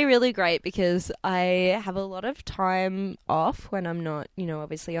actually really great, because I have a lot of time off when I'm not, you know,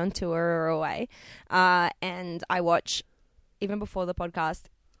 obviously on tour or away, and I watch, even before the podcast,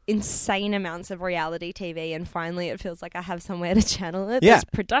 insane amounts of reality TV, and finally it feels like I have somewhere to channel it that's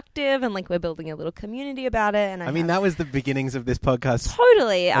productive, and like we're building a little community about it. And I mean, that was the beginnings of this podcast.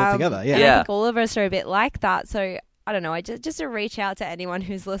 Totally. Altogether, yeah. And I think all of us are a bit like that. So I don't know. I just to reach out to anyone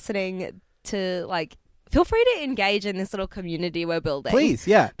who's listening to, like, feel free to engage in this little community we're building. Please,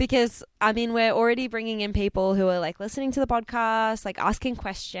 yeah. Because, I mean, we're already bringing in people who are, like, listening to the podcast, like, asking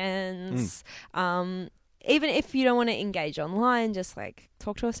questions. Even if you don't want to engage online, just, like,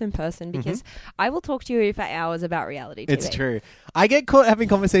 talk to us in person, because I will talk to you for hours about reality TV. It's true. I get caught having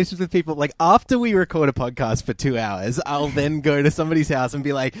conversations with people, like, after we record a podcast for 2 hours, I'll then go to somebody's house and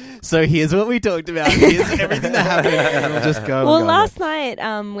be like, so here's what we talked about, here's everything that happened, and we'll just go. Well, last night,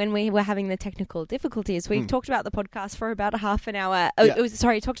 when we were having the technical difficulties, we talked about the podcast for about a half an hour.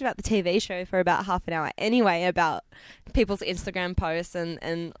 Talked about the TV show for about half an hour anyway, about people's Instagram posts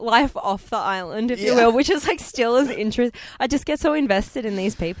and life off the island, if you will, which is, like, still as interesting. I just get so invested in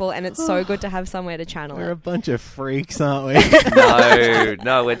these people, and it's so good to have somewhere to channel We're it. a bunch of freaks, aren't we?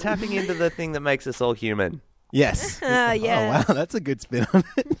 No, we're tapping into the thing that makes us all human. Yes. Yeah. Oh, wow. That's a good spin on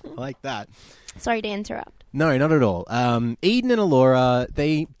it. I like that. Sorry to interrupt. No, not at all. Eden and Alora,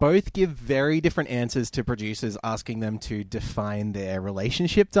 they both give very different answers to producers asking them to define their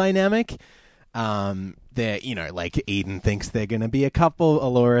relationship dynamic. They're, like Eden thinks they're going to be a couple.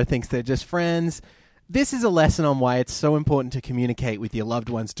 Alora thinks they're just friends. This is a lesson on why it's so important to communicate with your loved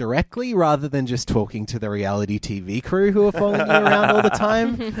ones directly rather than just talking to the reality TV crew who are following you around all the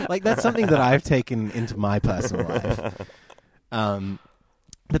time. Like, that's something that I've taken into my personal life.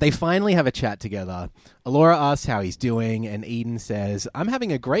 But they finally have a chat together. Alora asks how he's doing, and Eden says, I'm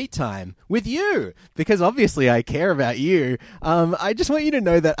having a great time with you, because obviously I care about you. I just want you to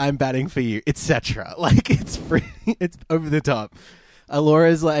know that I'm batting for you, etc. Like, it's over the top.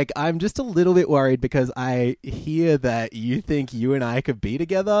 Alora's like, I'm just a little bit worried because I hear that you think you and I could be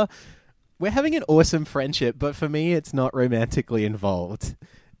together. We're having an awesome friendship, but for me, it's not romantically involved.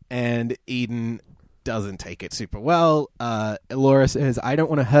 And Eden doesn't take it super well. Alora says, I don't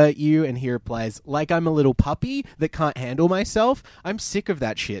want to hurt you. And he replies, like I'm a little puppy that can't handle myself. I'm sick of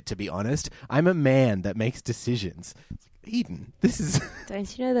that shit, to be honest. I'm a man that makes decisions. Eden, this is...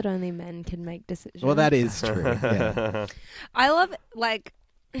 Don't you know that only men can make decisions? Well, that is true. Yeah. I love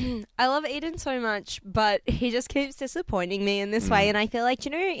Eden so much, but he just keeps disappointing me in this way. And I feel like,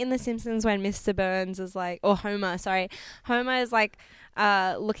 in The Simpsons when Mr. Burns is like, or Homer is like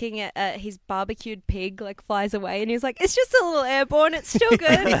looking at his barbecued pig, like flies away, and he's like, it's just a little airborne, it's still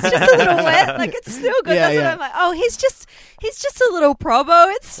good, it's just a little wet, like it's still good. That's what I'm like, oh, he's just a little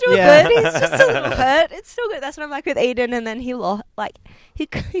probo, it's still good, he's just a little hurt, it's still good. That's what I'm like with Eden, and then he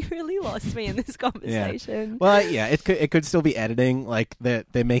really lost me in this conversation. Yeah. Well, yeah, it could still be editing, like they're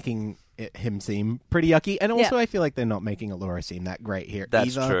making him seem pretty yucky, and also I feel like they're not making Alora seem that great here.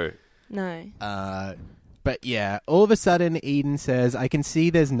 That's either. True. No. But yeah, all of a sudden Eden says, I can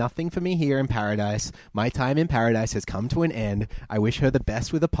see there's nothing for me here in paradise. My time in paradise has come to an end. I wish her the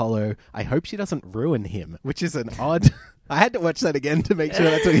best with Apollo. I hope she doesn't ruin him, which is an odd... I had to watch that again to make sure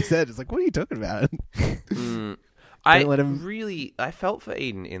that's what he said. It's like, what are you talking about? I felt for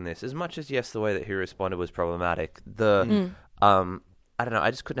Eden in this, as much as, yes, the way that he responded was problematic. I don't know,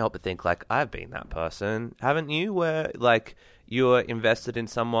 I just couldn't help but think, like, I've been that person, haven't you? Where, like, you're invested in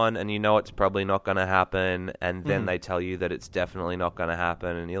someone and you know it's probably not going to happen, and then they tell you that it's definitely not going to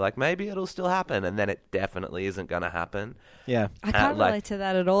happen, and you're like, maybe it'll still happen, and then it definitely isn't going to happen. Yeah. I can't relate to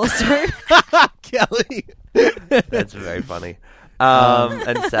that at all, so... Kelly! That's very funny.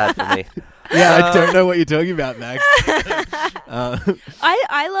 And sad for me. Yeah, I don't know what you're talking about, Max.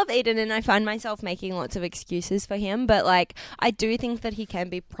 I love Eden, and I find myself making lots of excuses for him, but like I do think that he can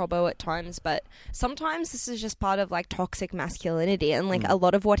be probo at times, but sometimes this is just part of like toxic masculinity, and like a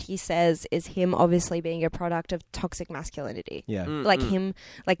lot of what he says is him obviously being a product of toxic masculinity. Yeah. Like him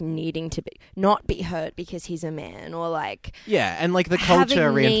like needing to not be hurt because he's a man, or like and like the culture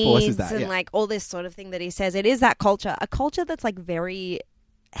reinforces that. And like all this sort of thing that he says, it is that culture, a culture that's like very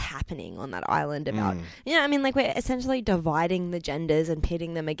happening on that island about I mean, like we're essentially dividing the genders and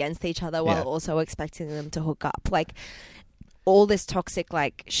pitting them against each other while also expecting them to hook up. Like all this toxic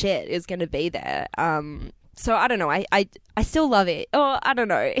like shit is going to be there. So I don't know, I still love it. Or I don't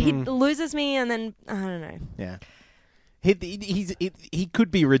know, he loses me, and then I don't know. Yeah, he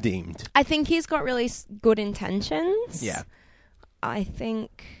could be redeemed. I think he's got really good intentions. Yeah, I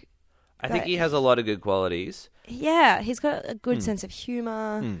think he has a lot of good qualities. Yeah, he's got a good sense of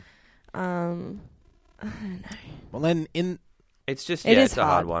humour. I don't know. Well, then it's just it's a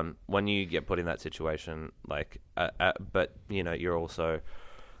hard one when you get put in that situation. Like, but you're also,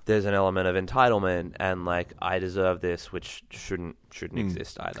 there's an element of entitlement and like I deserve this, which shouldn't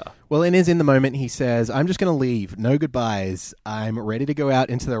exist either. Well, in the moment he says, "I'm just going to leave. No goodbyes. I'm ready to go out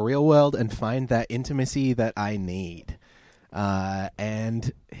into the real world and find that intimacy that I need."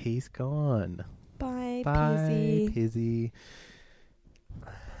 And he's gone. Bye, Pizzy.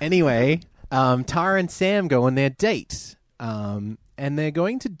 Anyway, Tara and Sam go on their date. And they're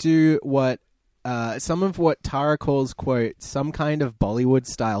going to do what some of what Tara calls, quote, some kind of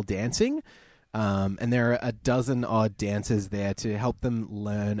Bollywood-style dancing. And there are a dozen odd dancers there to help them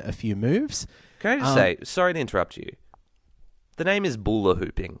learn a few moves. Can I just say, sorry to interrupt you, the name is Bula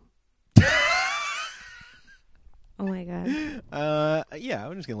Hooping. Oh my god. Yeah,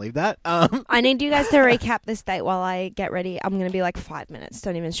 I'm just going to leave that. I need you guys to recap this date while I get ready. I'm going to be like 5 minutes.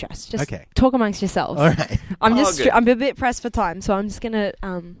 Don't even stress. Just okay. Talk amongst yourselves. All right. I'm a bit pressed for time, so I'm just going to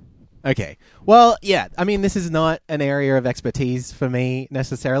Okay. Well, yeah. I mean, this is not an area of expertise for me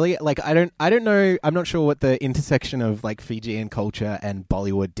necessarily. Like, I don't know. I'm not sure what the intersection of like Fijian culture and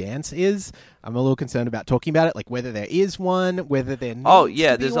Bollywood dance is. I'm a little concerned about talking about it, like whether there is one, whether there needs Oh,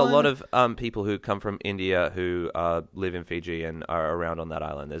 yeah. to be There's one. a lot of people who come from India who live in Fiji and are around on that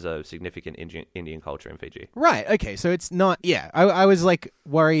island. There's a significant Indian culture in Fiji. Right. Okay. So it's not. Yeah. I was like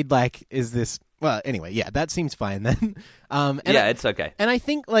worried. Like, is this? Well, anyway. Yeah. That seems fine then. It's okay. And I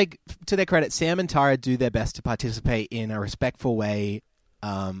think, like, to their credit, Sam and Tara do their best to participate in a respectful way,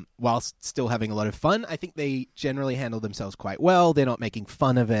 whilst still having a lot of fun. I think they generally handle themselves quite well. They're not making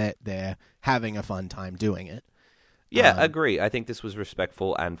fun of it. They're having a fun time doing it. Yeah, agree. I think this was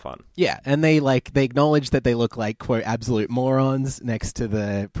respectful and fun. Yeah, and they acknowledge that they look like, quote, absolute morons next to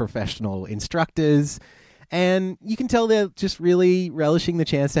the professional instructors. And you can tell they're just really relishing the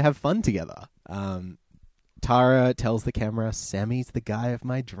chance to have fun together. Tara tells the camera, Sammy's the guy of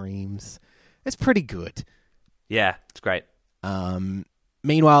my dreams. It's pretty good. Yeah, it's great.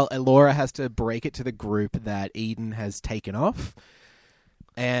 Meanwhile, Elora has to break it to the group that Eden has taken off.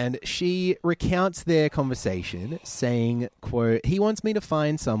 And she recounts their conversation, saying, quote, he wants me to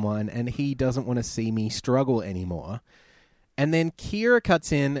find someone and he doesn't want to see me struggle anymore. And then Kira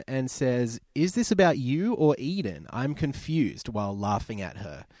cuts in and says, is this about you or Eden? I'm confused, while laughing at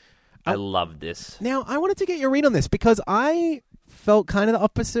her. I love this. Now, I wanted to get your read on this because I felt kind of the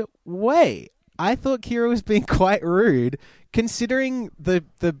opposite way. I thought Kira was being quite rude, considering the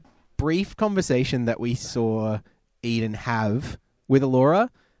brief conversation that we saw Eden have with Elora.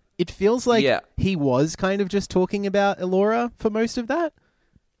 It feels like he was kind of just talking about Elora for most of that.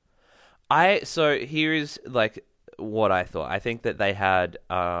 So here is like what I thought. I think that they had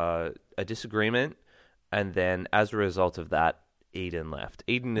a disagreement, and then as a result of that, Eden left.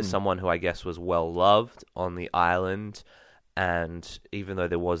 Eden is someone who I guess was well loved on the island, and even though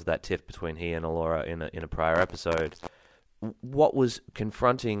there was that tiff between he and Elora in a prior episode, what was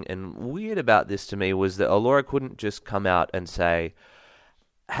confronting and weird about this to me was that Elora couldn't just come out and say,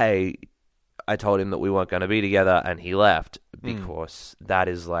 hey, I told him that we weren't going to be together and he left, because that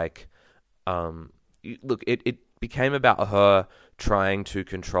is like, look, it became about her trying to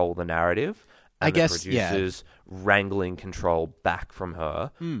control the narrative. And I guess, the producers wrangling control back from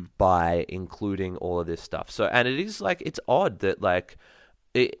her by including all of this stuff. So, and it is like, it's odd that like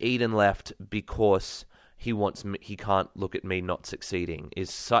Eden left because he can't look at me not succeeding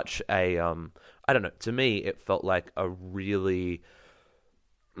is such a, I don't know, to me, it felt like a really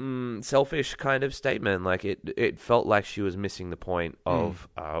selfish kind of statement. Like it felt like she was missing the point of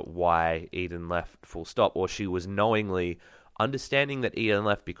why Eden left, full stop, or she was knowingly understanding that Eden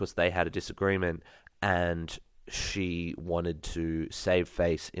left because they had a disagreement and she wanted to save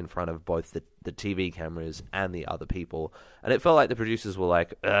face in front of both the TV cameras and the other people. And it felt like the producers were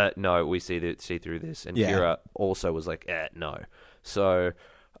like, no, we see through this. And Kira also was like, no. So,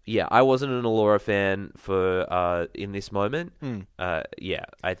 yeah, I wasn't an Elora fan for in this moment. I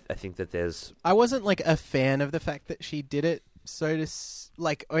think that there's... I wasn't like a fan of the fact that she did it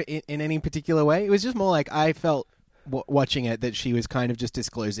in any particular way. It was just more like I felt... watching it that she was kind of just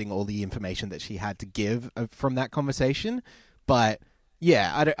disclosing all the information that she had to give from that conversation. But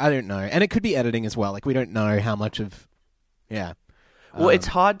yeah, I don't know. And it could be editing as well. Like we don't know how much of, Well, it's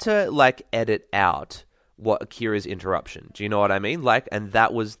hard to like edit out what Kira's interruption. Do you know what I mean? Like, and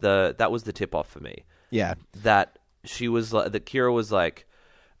that was the tip off for me. Yeah. That she was like, that Kira was like,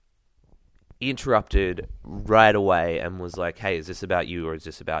 interrupted right away and was like, hey, is this about you or is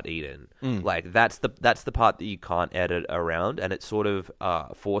this about Eden? Like that's the part that you can't edit around, and it sort of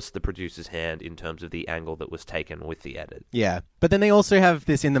forced the producer's hand in terms of the angle that was taken with the edit. Yeah, but then they also have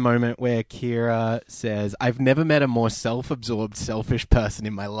this in the moment where Kira says, I've never met a more self-absorbed, selfish person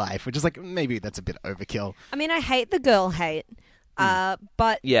in my life, which is like, maybe that's a bit overkill. I mean, I hate the girl hate.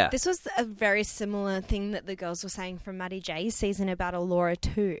 But yeah, this was a very similar thing that the girls were saying from Maddie J's season about Elora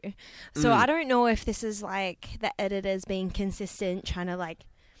too. So I don't know if this is like the editors being consistent, trying to like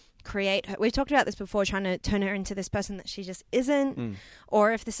create her. We've talked about this before, trying to turn her into this person that she just isn't,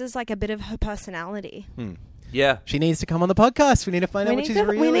 or if this is like a bit of her personality. Yeah. She needs to come on the podcast. We need to find out what she's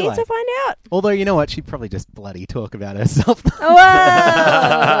really like. We need to find out. Although, you know what? She'd probably just bloody talk about herself. Whoa!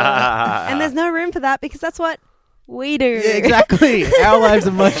 And there's no room for that because that's what we do. Yeah, exactly. Our lives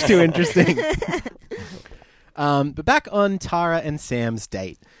are much too interesting. But back on Tara and Sam's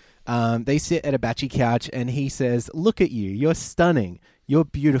date, they sit at a Bachi couch and he says, look at you. You're stunning. You're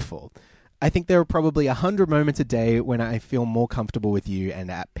beautiful. I think there are probably 100 moments a day when I feel more comfortable with you and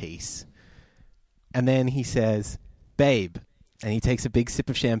at peace. And then he says, babe. And he takes a big sip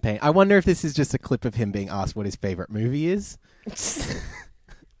of champagne. I wonder if this is just a clip of him being asked what his favorite movie is.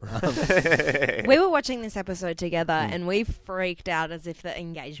 We were watching this episode together, and we freaked out as if the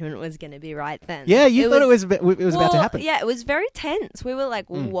engagement was going to be right then. Yeah, you thought it was about to happen. Yeah, it was very tense. We were like,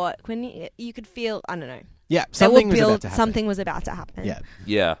 what? When you could feel, I don't know. Yeah, something was about to happen. Something was about to happen. Yeah.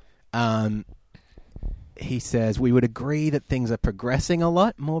 Yeah. He says, we would agree that things are progressing a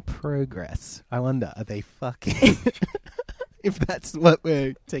lot more progress. I wonder, are they fucking? If that's what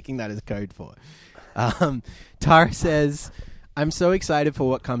we're taking that as code for. Tara says, I'm so excited for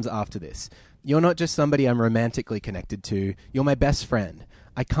what comes after this. You're not just somebody I'm romantically connected to. You're my best friend.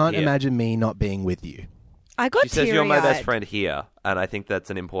 I can't imagine me not being with you. I got She says you're my teary-eyed. best friend here, and I think that's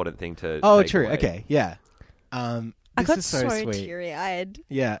an important thing to Oh, take true. away. Okay, yeah. I This got is so sweet. teary-eyed.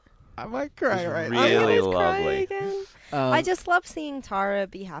 Yeah. I might cry right now. really I always cry lovely. again. I just love seeing Tara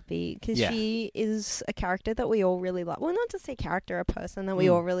be happy because Yeah. she is a character that we all really love. Well, not just a character, a person that we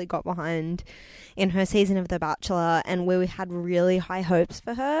all really got behind in her season of The Bachelor, and we had really high hopes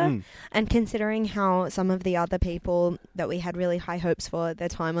for her. And considering how some of the other people that we had really high hopes for, their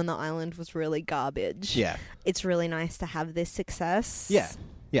time on the island was really garbage. Yeah. It's really nice to have this success. Yeah.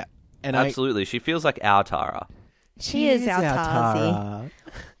 Yeah. And Absolutely. She feels like our Tara. She is our Tarzi.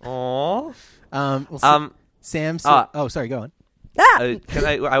 Aww. Sam said, sorry, go on.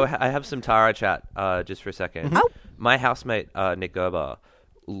 Can I have some Tara chat just for a second? Oh. My housemate, Nick Gerber,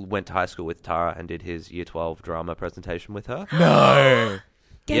 went to high school with Tara and did his Year 12 drama presentation with her. No.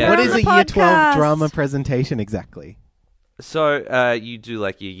 Get Yeah. her What on is the a year 12 podcast. drama presentation exactly? So you do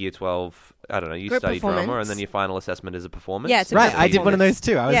like your Year 12, I don't know, you Group study drama performance. and then your final assessment is a performance. Yeah, it's a Right, group I did one of performance.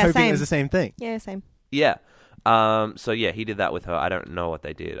 those too. I was Yeah, hoping it same. was the same thing. Yeah, same. Yeah. So yeah, he did that with her. I don't know what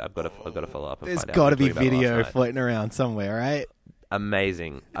they did. I've got to follow up and There's find out. got to what we be talked about video last night. floating around somewhere, right?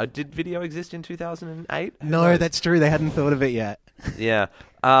 Amazing. Did video exist in 2008? Who No, knows? that's true. They hadn't thought of it yet. Yeah.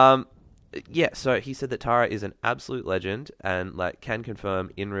 Yeah, so he said that Tara is an absolute legend and like can confirm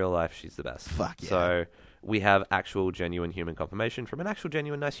in real life she's the best. Fuck yeah. So we have actual genuine human confirmation from an actual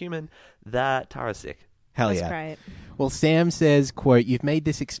genuine nice human that Tara's sick. Hell That's yeah. great. Well, Sam says, quote, you've made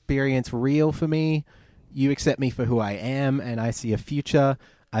this experience real for me. You accept me for who I am, and I see a future.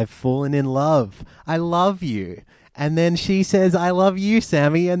 I've fallen in love. I love you. And then she says, I love you,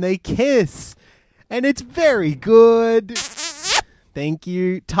 Sammy, and they kiss. And it's very good. Thank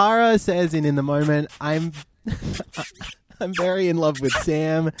you. Tara says in the moment, I'm very in love with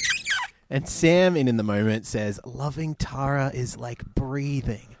Sam. And Sam in the moment says, loving Tara is like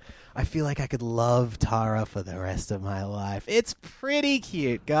breathing. I feel like I could love Tara for the rest of my life. It's pretty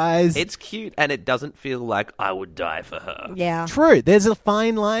cute, guys. It's cute and it doesn't feel like I would die for her. Yeah. True. There's a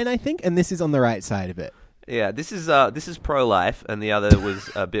fine line, I think, and this is on the right side of it. Yeah, this is pro-life and the other was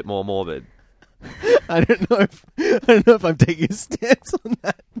a bit more morbid. I don't know if I'm taking a stance on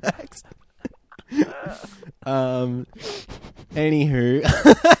that, Max.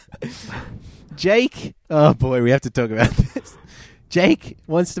 Anywho, Jake. Oh boy, we have to talk about this. Jake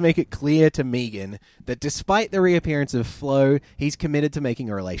wants to make it clear to Megan that despite the reappearance of Flo, he's committed to making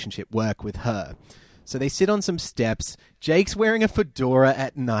a relationship work with her. So they sit on some steps. Jake's wearing a fedora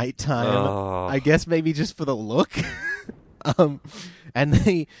at nighttime. Oh. I guess maybe just for the look. And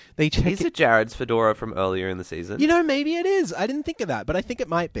they check Is it Jared's fedora from earlier in the season? You know, maybe it is. I didn't think of that, but I think it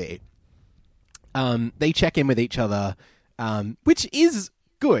might be. They check in with each other, which is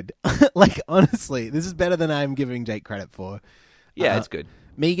good. Like, honestly, this is better than I'm giving Jake credit for. Yeah, it's good.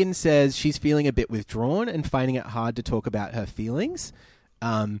 Megan says she's feeling a bit withdrawn and finding it hard to talk about her feelings.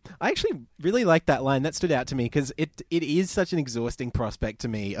 I actually really like that line. That stood out to me because it is such an exhausting prospect to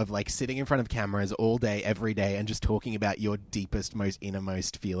me of like sitting in front of cameras all day, every day, and just talking about your deepest, most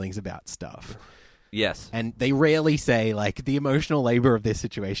innermost feelings about stuff. Yes. And they rarely say, like, the emotional labor of this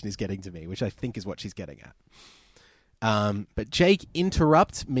situation is getting to me, which I think is what she's getting at. But Jake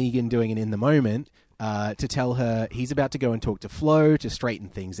interrupts Megan doing it in the moment to tell her he's about to go and talk to Flo to straighten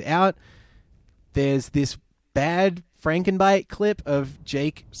things out. There's this bad Frankenbite clip of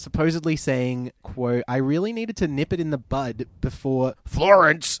Jake supposedly saying, quote, I really needed to nip it in the bud before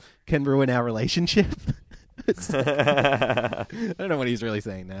Florence can ruin our relationship. I don't know what he's really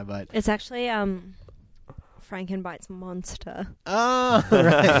saying there, but... It's actually Frankenbite's monster. Oh,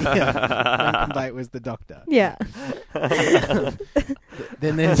 right. Yeah. Frankenbite was the doctor. Yeah.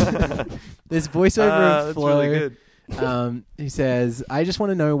 Then there's voiceover of That's Flo. really good. He says, I just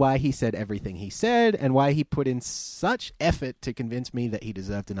want to know why he said everything he said and why he put in such effort to convince me that he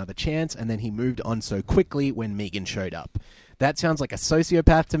deserved another chance, and then he moved on so quickly when Megan showed up. That sounds like a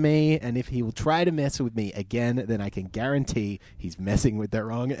sociopath to me, and if he will try to mess with me again, then I can guarantee he's messing with the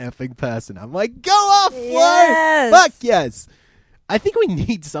wrong effing person. I'm like, go off, Flo! Yes! Fuck yes! I think we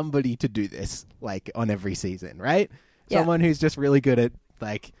need somebody to do this, like, on every season, right? Yeah. Someone who's just really good at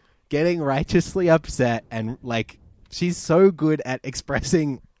like getting righteously upset, and like she's so good at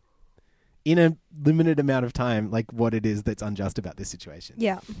expressing in a limited amount of time like what it is that's unjust about this situation.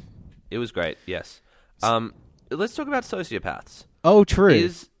 Yeah. It was great, yes. Let's talk about sociopaths. Oh, true.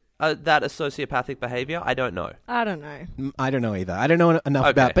 Is that a sociopathic behavior? I don't know. I don't know. I don't know either. I don't know enough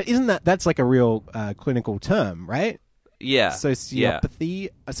about, but isn't that's like a real clinical term, right? Yeah. Sociopathy.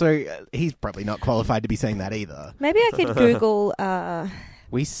 Yeah. So he's probably not qualified to be saying that either. Maybe I could Google.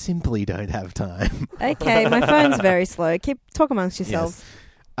 We simply don't have time. Okay, my phone's very slow. Talk amongst yourselves.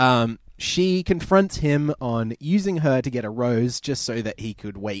 Yes. She confronts him on using her to get a rose just so that he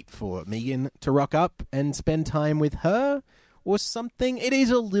could wait for Megan to rock up and spend time with her or something. It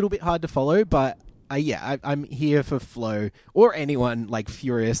is a little bit hard to follow, but I'm here for Flo or anyone like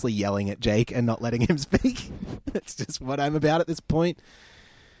furiously yelling at Jake and not letting him speak. That's just what I'm about at this point.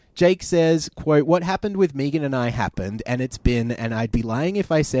 Jake says, quote, "What happened with Megan and I happened, and it's been, and I'd be lying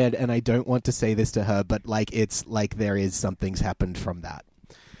if I said, and I don't want to say this to her, but like it's like there is something's happened from that."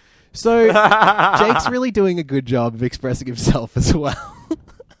 So Jake's really doing a good job of expressing himself as well.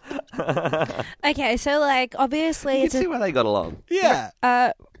 Okay, so like obviously You can see why they got along. Yeah.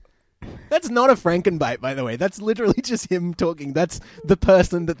 That's not a Frankenbite, by the way. That's literally just him talking. That's the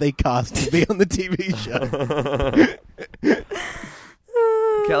person that they cast to be on the TV show.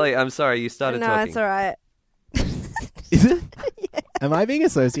 Kelly, I'm sorry, you started talking. No, it's all right. Is it? Yeah. Am I being a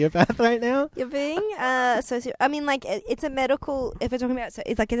sociopath right now? You're being I mean, like it's a medical. If we're talking about,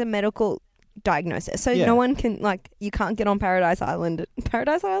 it's like it's a medical diagnosis. So no one can you can't get on Paradise Island.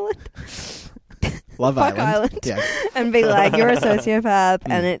 Paradise Island. Love Fuck Island. Yeah. And be like, you're a sociopath,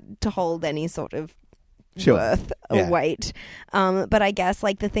 and it to hold any sort of worth or weight. But I guess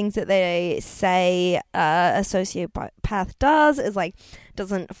like the things that they say a sociopath does is like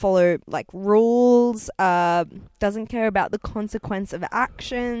doesn't follow like rules, doesn't care about the consequence of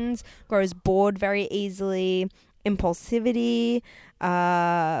actions, grows bored very easily, impulsivity,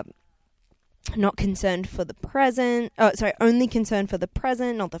 not concerned for the present. Only concerned for the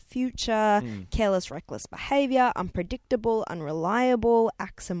present, not the future. Careless, reckless behavior, unpredictable, unreliable,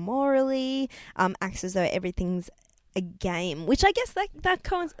 acts immorally, acts as though everything's a game. Which I guess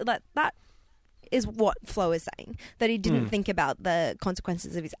that is what Flo is saying. That he didn't think about the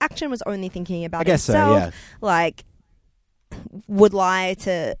consequences of his action, was only thinking about himself. So, yeah. Like, would lie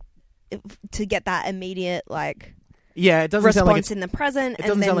to get that immediate like. Yeah, it doesn't response sound like in the present. It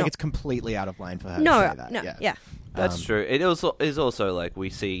doesn't sound like it's completely out of line for her to say that. No, yeah. That's true. It also is also like we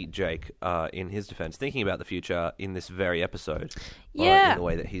see Jake, in his defense, thinking about the future in this very episode. Yeah. In the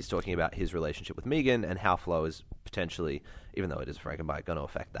way that he's talking about his relationship with Megan and how Flo is potentially, even though it is a Frankenbite, going to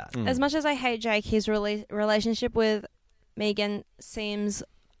affect that. As much as I hate Jake, his relationship with Megan seems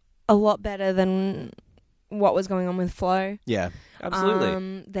a lot better than what was going on with Flo. Yeah.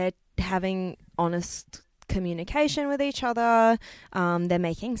 Absolutely. They're having honest communication with each other. They're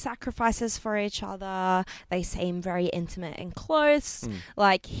making sacrifices for each other. They seem very intimate and close.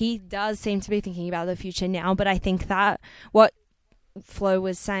 Like, he does seem to be thinking about the future now, but I think that what Flo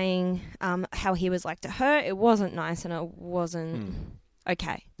was saying, how he was like to her, it wasn't nice and it wasn't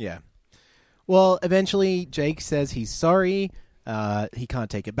okay. Yeah. Well, eventually Jake says he's sorry. He can't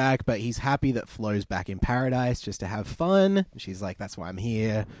take it back, but he's happy that Flo's back in paradise just to have fun. She's like, that's why I'm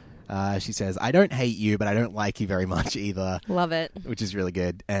here. She says, I don't hate you, but I don't like you very much either. Love it. Which is really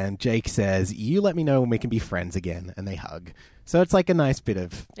good. And Jake says, you let me know when we can be friends again. And they hug. So it's like a nice bit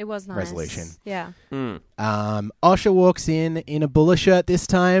of resolution. Yeah. Osher walks in a Buller shirt this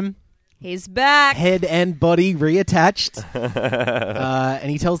time. He's back. Head and body reattached. And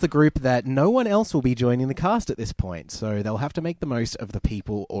he tells the group that no one else will be joining the cast at this point. So they'll have to make the most of the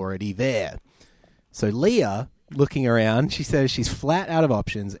people already there. So Leah, looking around, she says she's flat out of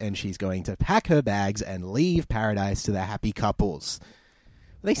options and she's going to pack her bags and leave paradise to the happy couples.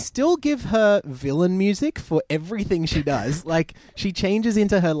 They still give her villain music for everything she does. Like, she changes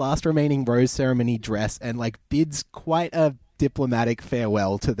into her last remaining rose ceremony dress and, like, bids quite a diplomatic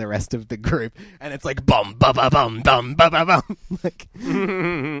farewell to the rest of the group. And it's like, bum, ba, ba, bum, bum, ba, ba, bum. Like,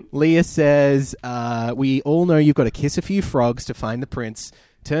 Leah says, we all know you've got to kiss a few frogs to find the prince.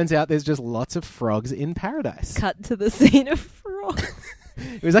 Turns out there's just lots of frogs in paradise. Cut to the scene of frogs.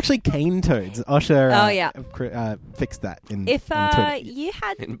 It was actually cane toads. Osher fixed that on Twitter. You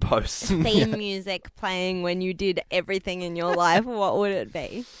had in post theme music playing when you did everything in your life, what would it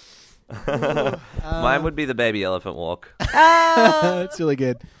be? Mine would be the Baby Elephant Walk. That's really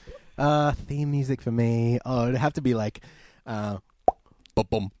good. Theme music for me. Oh, it'd have to be like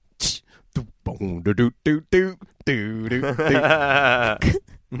boom.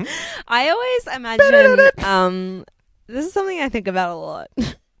 I always imagine this is something I think about a lot.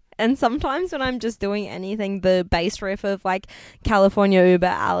 And sometimes when I'm just doing anything, the bass riff of like California Uber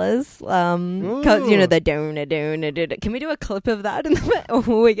Alice, cause you know the do. Can we do a clip of that?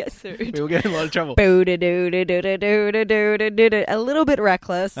 Oh, we get sued. We'll get in a lot of trouble. A little bit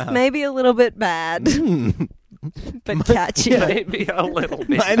reckless, maybe a little bit bad, but catchy. Maybe a little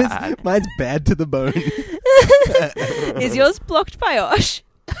bit bad. Mine's bad to the bone. Is yours blocked by Osh?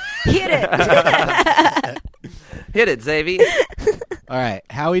 Hit it. Hit it, Xavier. All right,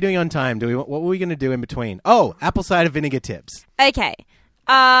 how are we doing on time? What were we going to do in between? Oh, apple cider vinegar tips. Okay.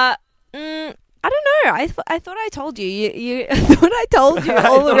 I don't know. I thought I told you. You I thought I told you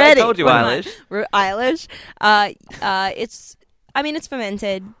already. I told you, Eilish. Eilish. It's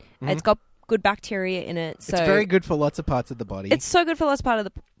fermented. Mm-hmm. It's got good bacteria in it. So it's very good for lots of parts of the body. It's so good for lots of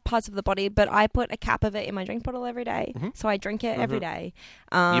parts of the body, but I put a cap of it in my drink bottle every day. So I drink it every day.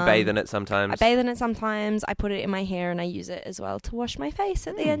 You bathe in it sometimes. I bathe in it sometimes. I put it in my hair and I use it as well to wash my face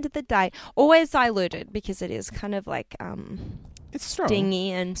at the end of the day. Always diluted because it is kind of like it's strong.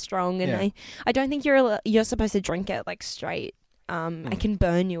 Stingy and strong, and I don't think you're supposed to drink it like straight. It can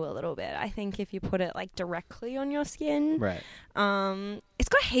burn you a little bit. I think if you put it like directly on your skin, right. It's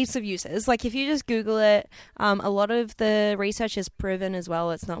got heaps of uses. Like if you just Google it, a lot of the research is proven as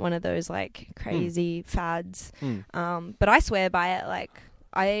well. It's not one of those like crazy fads. But I swear by it. Like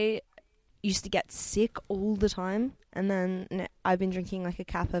I used to get sick all the time, and then I've been drinking like a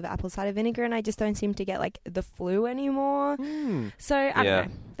cap of apple cider vinegar, and I just don't seem to get like the flu anymore. So I don't know.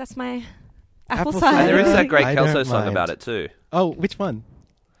 That's my apple cider. There is that great I Kelso don't song mind. about it too. Oh, which one?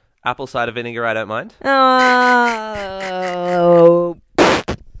 Apple cider vinegar, I don't mind. Oh.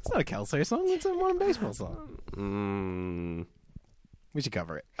 It's not a Kelso song. It's a modern baseball song. We should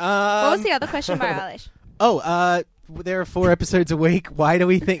cover it. What was the other question by Eilish? There are 4 episodes a week. Why do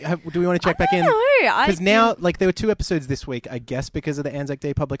we think... do we want to check back in? No, Because now, like, there were 2 episodes this week, I guess, because of the Anzac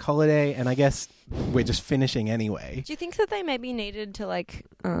Day public holiday, and I guess we're just finishing anyway. Do you think that they maybe needed to, like,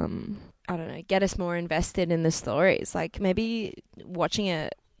 I don't know, get us more invested in the stories? Like, maybe watching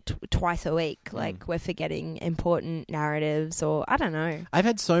it twice a week, like, we're forgetting important narratives, or I don't know. I've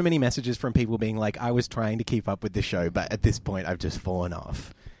had so many messages from people being like, I was trying to keep up with the show, but at this point, I've just fallen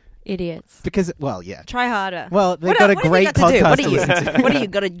off. Idiots. Because, well, yeah. Try harder. Well, they've got a great podcast to listen to. What do you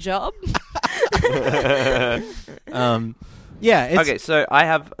got a job? Yeah. It's, Okay, so I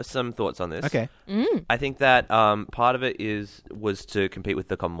have some thoughts on this. Okay. I think that part of it was to compete with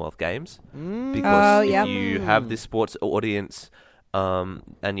the Commonwealth Games because if you have this sports audience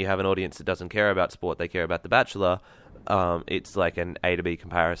and you have an audience that doesn't care about sport, they care about The Bachelor. It's like an A to B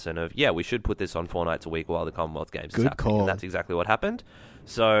comparison of we should put this on 4 nights a week while the Commonwealth Games is happening, call. and that's exactly what happened.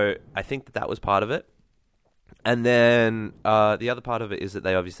 So I think that was part of it. And then the other part of it is that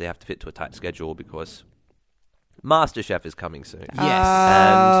they obviously have to fit to a tight schedule because MasterChef is coming soon. Yes.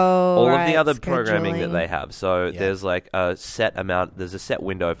 And all of the other programming that scheduling. they have. So there's like a set amount, there's a set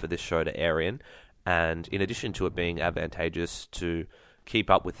window for this show to air in. And in addition to it being advantageous to keep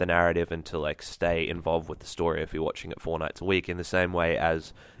up with the narrative and to like stay involved with the story if you're watching it 4 nights a week, in the same way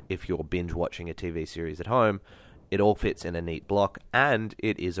as if you're binge watching a TV series at home, it all fits in a neat block, and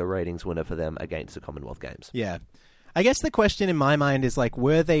it is a ratings winner for them against the Commonwealth Games. Yeah. I guess the question in my mind is, like,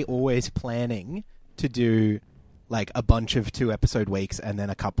 were they always planning to do, like, a bunch of 2-episode weeks and then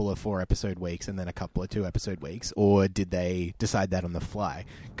a couple of 4-episode weeks and then a couple of 2-episode weeks? Or did they decide that on the fly?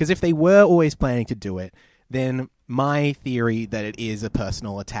 Because if they were always planning to do it, then my theory that it is a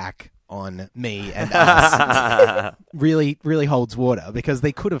personal attack on me and us really, really holds water, because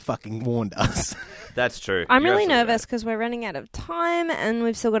they could have fucking warned us. That's true. I'm You're really absolutely nervous because we're running out of time and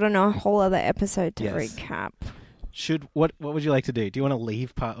we've still got a whole other episode to Yes. recap. What would you like to do? Do you want to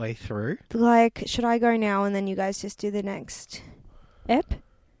leave partway through? Like, should I go now and then you guys just do the next ep?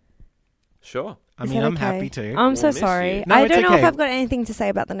 Sure. I Is mean, that I'm okay? happy to. I'm so We'll miss sorry. you. No, I it's don't know if okay. I've got anything to say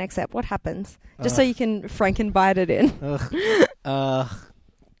about the next ep. What happens? Just so you can Frankenbite it in.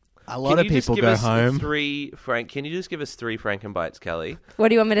 A lot of people go home. Can you just give us 3 Frankenbites, Kelly? What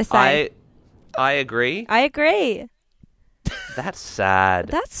do you want me to say? I agree. I agree. That's sad.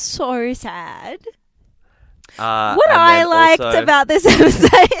 That's so sad. What I liked about this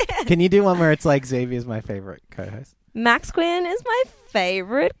episode. Can you do one where it's like Xavier's my favorite co-host? Max Quinn is my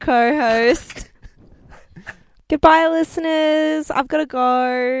favorite co-host. Goodbye, listeners. I've got to go.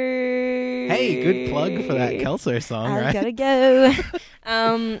 Hey, good plug for that Kelso song, I've right? got to go.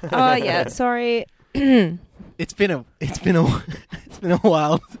 Oh yeah, sorry. It's been a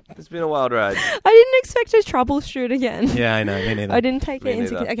while. It's been a wild ride. I didn't expect to troubleshoot again. Yeah, I know. Me neither. I didn't take Me it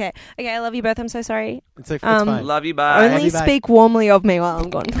into. neither. Okay, I love you both. I'm so sorry. It's fine. Love you, bye. Only bye. speak warmly of me while I'm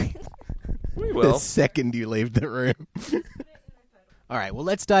gone, please. We The will. second you leave the room. All right, well,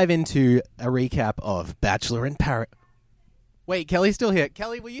 let's dive into a recap of Bachelor in Paradise. Wait, Kelly's still here.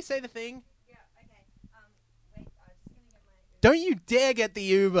 Kelly, will you say the thing? Yeah, okay. Wait, I'm just going to get my... Don't you dare get the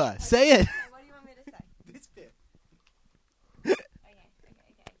Uber. Say it. What do you want me to say? This bit. Okay.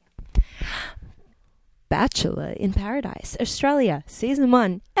 Bachelor in Paradise, Australia, Season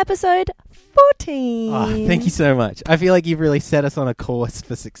 1, Episode 14. Oh, thank you so much. I feel like you've really set us on a course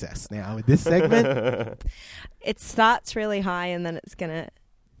for success now with this segment. It starts really high and then it's going to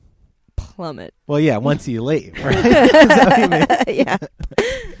plummet. Well, yeah, once you leave, right? Is that what you mean? Yeah.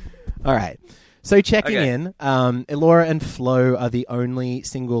 All right. So checking Okay. in, Elora and Flo are the only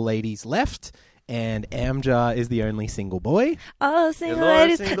single ladies left, and Amjar is the only single boy. All the single Laura,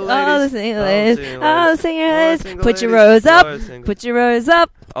 ladies, single all the ladies, single all ladies, single all the ladies, single Laura, ladies. single Put your ladies, rose up, Laura, single- put your rose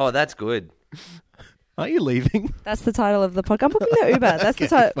up. Oh, that's good. Are you leaving? That's the title of the podcast. I'm booking the Uber. That's the Okay,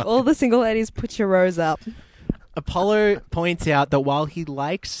 title. fine. All the single ladies, put your rose up. Apollo points out that while he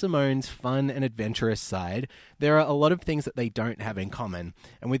likes Simone's fun and adventurous side, there are a lot of things that they don't have in common,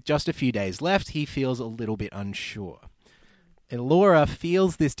 and with just a few days left, he feels a little bit unsure. Elora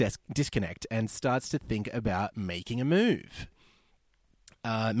feels this disconnect and starts to think about making a move.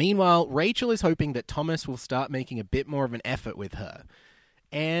 Meanwhile, Rachel is hoping that Thomas will start making a bit more of an effort with her.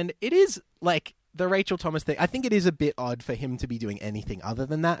 And it is, like, the Rachel Thomas thing, I think it is a bit odd for him to be doing anything other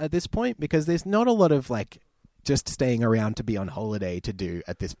than that at this point, because there's not a lot of, like, just staying around to be on holiday to do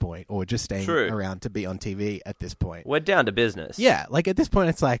at this point, or just staying True. around to be on TV at this point. We're down to business. Yeah, like, at this point,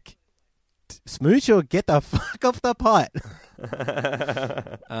 it's like, smooch or get the fuck off the pot.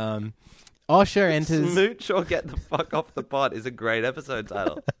 Osher enters. Smooch or get the fuck off the pot is a great episode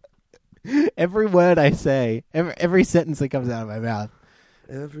title. Every word I say, every sentence that comes out of my mouth.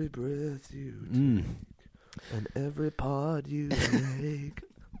 Every breath you Mm. and every pod you take.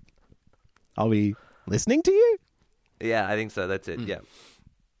 Are we listening to you? Yeah, I think so. That's it. Yeah.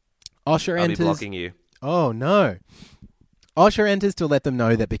 Osher I'll be enters. blocking you. Oh, no. Osher enters to let them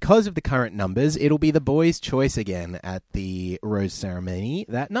know that because of the current numbers, it'll be the boys' choice again at the rose ceremony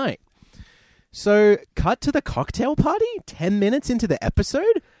that night. So, cut to the cocktail party 10 minutes into the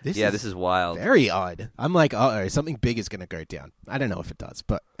episode? This is wild. Very odd. I'm like, uh-oh, something big is going to go down. I don't know if it does,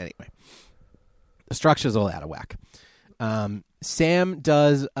 but anyway. The structure's all out of whack. Sam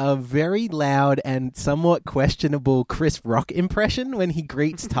does a very loud and somewhat questionable Chris Rock impression when he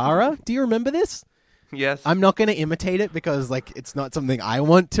greets Tara. Do you remember this? Yes. I'm not going to imitate it because, like, it's not something I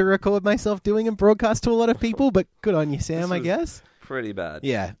want to record myself doing and broadcast to a lot of people, but good on you, Sam, This I was guess. pretty bad.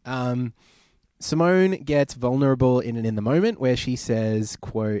 Yeah. Simone gets vulnerable in an In the Moment where she says,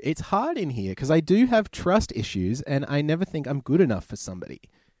 quote, "It's hard in here because I do have trust issues and I never think I'm good enough for somebody."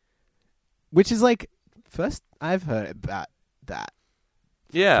 Which is, like, first I've heard about that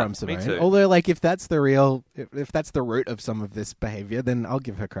Yeah, from Simone. me too. Although, like, if that's the real, if that's the root of some of this behavior, then I'll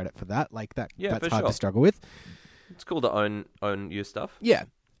give her credit for that. Like, that, Yeah, that's for hard sure. to struggle with. It's cool to own your stuff. Yeah.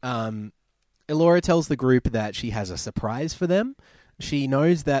 Elora tells the group that she has a surprise for them. She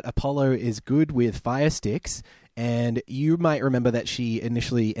knows that Apollo is good with fire sticks, and you might remember that she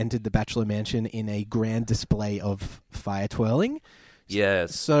initially entered the Bachelor Mansion in a grand display of fire twirling.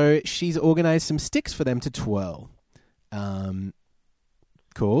 Yes. So she's organized some sticks for them to twirl.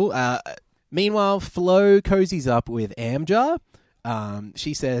 Cool. Meanwhile, Flo cozies up with Amjar.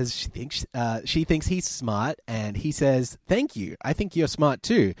 She says she thinks he's smart, and he says, "Thank you. I think you're smart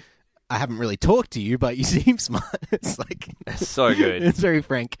too. I haven't really talked to you, but you seem smart." It's like So good. It's very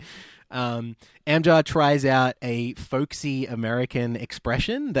frank. Amjar tries out a folksy American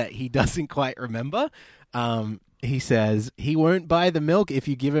expression that he doesn't quite remember. He says he won't buy the milk if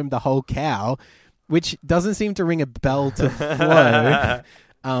you give him the whole cow, which doesn't seem to ring a bell to Flo.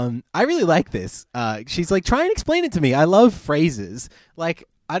 I really like this. She's like, try and explain it to me. I love phrases. Like,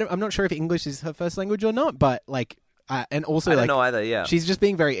 I'm not sure if English is her first language or not, but like, and also I don't like, know either, yeah. she's just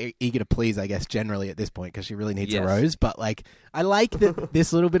being very eager to please, I guess, generally at this point because she really needs Yes. a rose. But like, I like that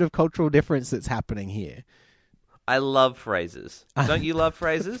this little bit of cultural difference that's happening here. I love phrases. Don't you love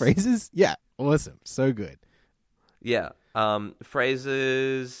phrases? Phrases, yeah, awesome, so good. Yeah.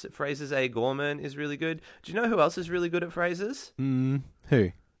 Phrases A. Gorman is really good. Do you know who else is really good at phrases?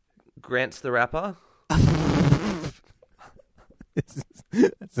 Who? Grant's the rapper.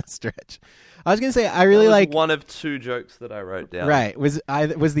 That's a stretch. I was gonna say I really That was like. one of two jokes that I wrote down. Right. Was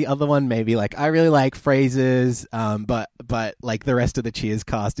the other one maybe like I really like phrases, but like the rest of the Cheers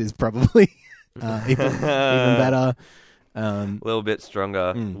cast is probably even better. A little bit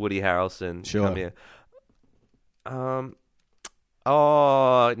stronger. Woody Harrelson. Sure. Come here.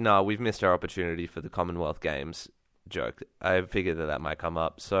 Oh no, we've missed our opportunity for the Commonwealth Games joke. I figured that might come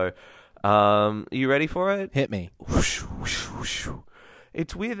up. So, You ready for it? Hit me. Whoosh, whoosh, whoosh.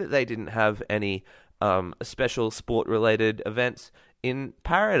 It's weird that they didn't have any special sport-related events in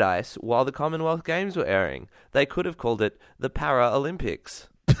Paradise while the Commonwealth Games were airing. They could have called it the Paralympics.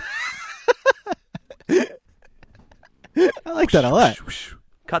 I like that a lot.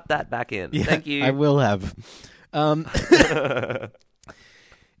 Cut that back in. Yeah, Thank you. I will have.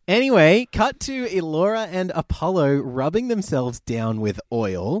 Anyway, cut to Elora and Apollo rubbing themselves down with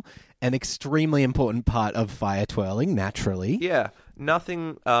oil, an extremely important part of fire twirling, naturally. Yeah,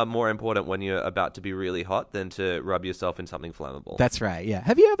 nothing more important when you're about to be really hot than to rub yourself in something flammable. That's right, yeah.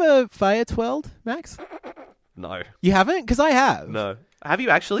 Have you ever fire twirled, Max? No. You haven't? Because I have. No. Have you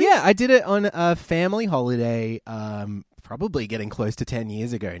actually? Yeah, I did it on a family holiday, probably getting close to 10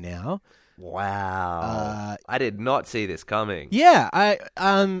 years ago now. Wow. I did not see this coming. Yeah, I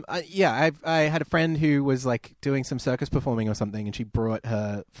had a friend who was like doing some circus performing or something, and she brought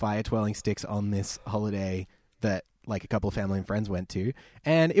her fire twirling sticks on this holiday that like a couple of family and friends went to,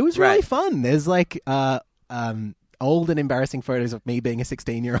 and it was really fun. There's like old and embarrassing photos of me being a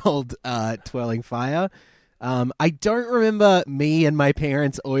 16-year-old twirling fire. I don't remember me and my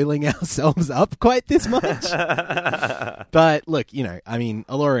parents oiling ourselves up quite this much. But look, I mean,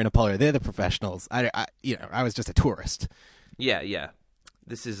 Elora and Apollo, they're the professionals. I was just a tourist. Yeah.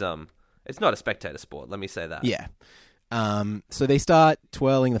 This is it's not a spectator sport, let me say that. Yeah. So they start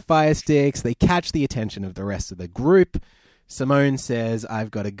twirling the fire sticks. They catch the attention of the rest of the group. Simone says,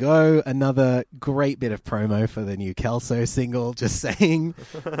 "I've got to go." Another great bit of promo for the new Kelso single, just saying.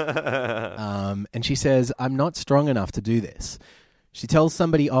 And she says, "I'm not strong enough to do this." She tells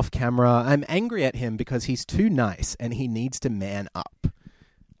somebody off camera, "I'm angry at him because he's too nice and he needs to man up."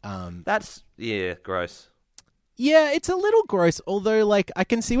 That's, gross. Yeah, it's a little gross, although, like, I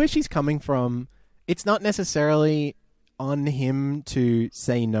can see where she's coming from. It's not necessarily on him to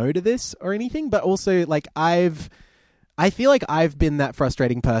say no to this or anything, but also, like, I feel like I've been that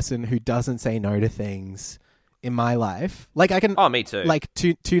frustrating person who doesn't say no to things in my life. Like I can... Oh, me too. Like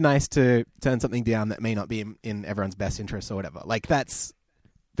too nice to turn something down that may not be in everyone's best interest or whatever. Like that's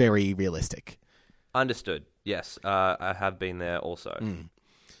very realistic. Understood. Yes. I have been there also.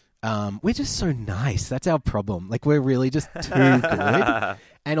 We're just so nice. That's our problem. Like we're really just too good.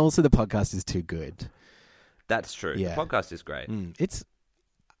 And also the podcast is too good. That's true. Yeah. The podcast is great. It's...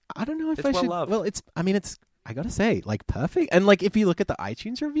 I don't know if it's I should... loved. Well, it's... I mean, it's... I gotta say, like, perfect. And, like, if you look at the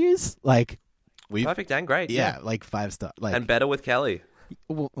iTunes reviews, like... Perfect and great. Yeah, like 5-star. Like, and better with Kelly.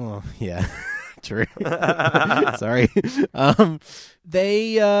 Well, yeah. True. Sorry.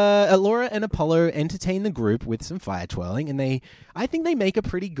 Elora and Apollo entertain the group with some fire twirling, and I think they make a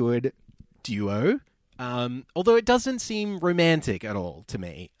pretty good duo. Although it doesn't seem romantic at all to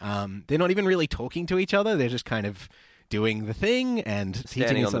me. They're not even really talking to each other. They're just kind of doing the thing and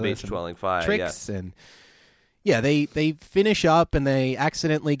standing on the beach twirling fire. Tricks and... Yeah, they finish up and they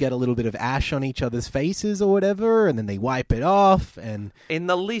accidentally get a little bit of ash on each other's faces or whatever, and then they wipe it off. And in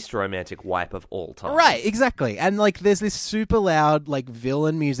the least romantic wipe of all time. Right, exactly. And like, there's this super loud like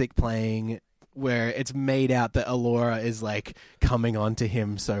villain music playing where it's made out that Elora is like coming onto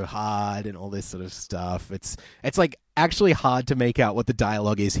him so hard and all this sort of stuff. It's like actually hard to make out what the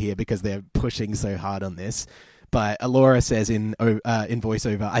dialogue is here because they're pushing so hard on this. But Elora says in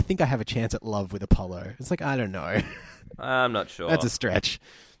voiceover, "I think I have a chance at love with Apollo." It's like, I don't know. I'm not sure. That's a stretch.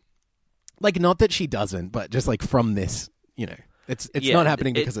 Like, not that she doesn't, but just like from this, it's not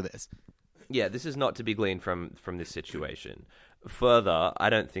happening because of this. Yeah, this is not to be gleaned from this situation. Further, I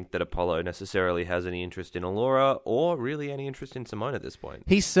don't think that Apollo necessarily has any interest in Elora or really any interest in Simone at this point.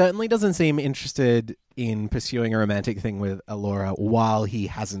 He certainly doesn't seem interested in pursuing a romantic thing with Elora while he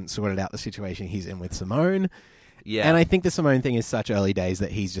hasn't sorted out the situation he's in with Simone. Yeah. And I think the Simone thing is such early days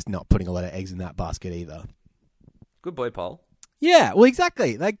that he's just not putting a lot of eggs in that basket either. Good boy, Paul. Yeah, well,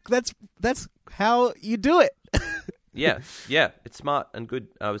 exactly. Like, that's how you do it. Yeah, it's smart and good.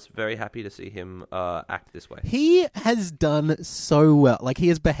 I was very happy to see him act this way. He has done so well. Like, he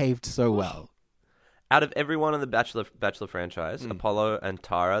has behaved so well. Out of everyone in the Bachelor franchise, Apollo and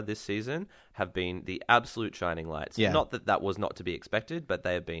Tara this season have been the absolute shining lights. Yeah. Not that was not to be expected, but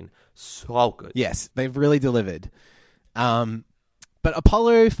they have been so good. Yes, they've really delivered. But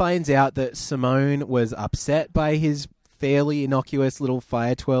Apollo finds out that Simone was upset by his fairly innocuous little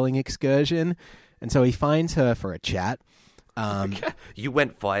fire twirling excursion, and so he finds her for a chat. You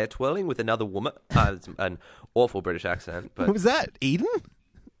went fire twirling with another woman? It's an awful British accent. But Was that Eden?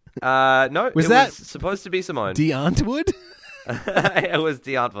 No, was was supposed to be Simone. D'Antwood? It was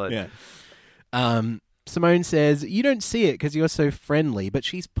D'Antwood. Yeah. Simone says, "You don't see it because you're so friendly, but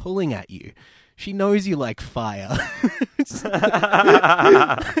she's pulling at you. She knows you like fire. It's so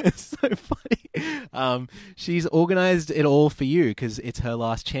funny. She's organized it all for you because it's her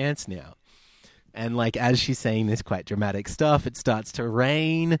last chance now. And like as she's saying this quite dramatic stuff, it starts to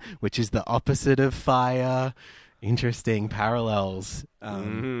rain, which is the opposite of fire. Interesting parallels.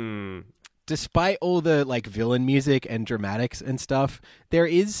 Despite all the like villain music and dramatics and stuff, there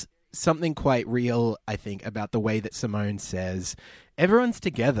is something quite real, I think, about the way that Simone says, everyone's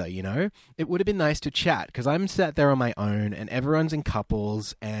together, you know? It would have been nice to chat because I'm sat there on my own and everyone's in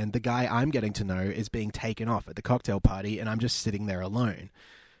couples and the guy I'm getting to know is being taken off at the cocktail party and I'm just sitting there alone.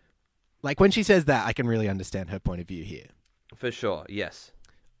 Like, when she says that, I can really understand her point of view here. For sure, yes.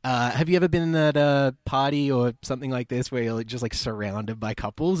 Have you ever been at a party or something like this where you're just, like, surrounded by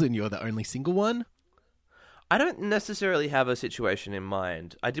couples and you're the only single one? I don't necessarily have a situation in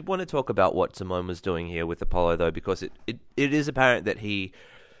mind. I did want to talk about what Simone was doing here with Apollo, though, because it is apparent that he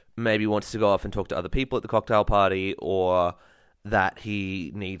maybe wants to go off and talk to other people at the cocktail party, or that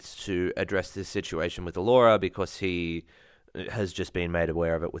he needs to address this situation with Allura because he has just been made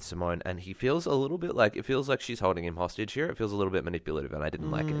aware of it with Simone, and he feels a little bit like, it feels like she's holding him hostage here. It feels a little bit manipulative, and I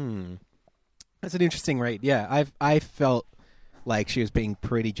didn't like it. That's an interesting read. Yeah, I felt like she was being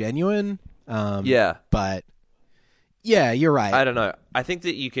pretty genuine. Yeah. But, yeah, you're right. I don't know. I think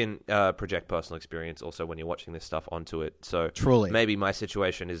that you can project personal experience also when you're watching this stuff onto it. So Truly. Maybe my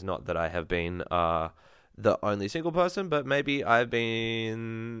situation is not that I have been the only single person, but maybe I've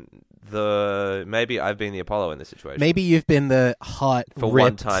been the Apollo in this situation. Maybe you've been the hot, for ripped,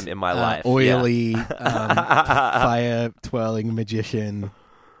 one time in my life, oily, fire twirling magician.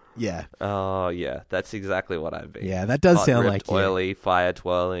 Yeah. Oh yeah, that's exactly what I've been. Yeah, that does Hot, sound ripped, like you. oily, fire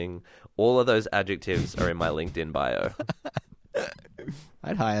twirling. All of those adjectives are in my LinkedIn bio.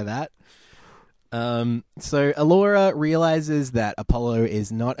 I'd hire that. So Allura realizes that Apollo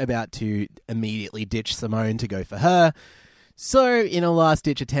is not about to immediately ditch Simone to go for her. So in a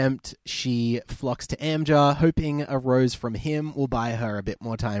last-ditch attempt, she flocks to Amjar, hoping a rose from him will buy her a bit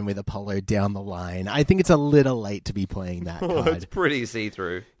more time with Apollo down the line. I think it's a little late to be playing that card. It's pretty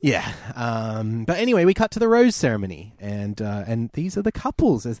see-through. Yeah. But anyway, we cut to the rose ceremony, and these are the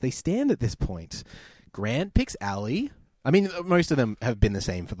couples as they stand at this point. Grant picks Allie. I mean, most of them have been the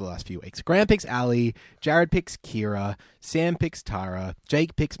same for the last few weeks. Grant picks Allie, Jared picks Kira, Sam picks Tara,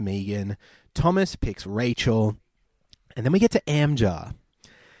 Jake picks Megan, Thomas picks Rachel, and then we get to Amjar.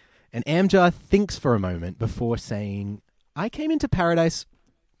 And Amjar thinks for a moment before saying, I came into paradise...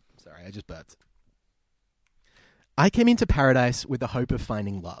 Sorry, I just burped. I came into paradise with the hope of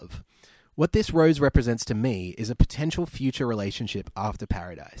finding love. What this rose represents to me is a potential future relationship after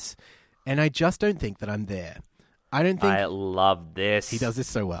paradise. And I just don't think that I'm there. I love this. He does this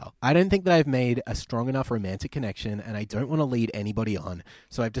so well. I don't think that I've made a strong enough romantic connection, and I don't want to lead anybody on,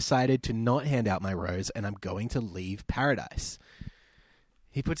 so I've decided to not hand out my rose, and I'm going to leave paradise.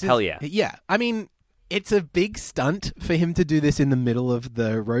 He puts Hell yeah. Yeah. I mean, it's a big stunt for him to do this in the middle of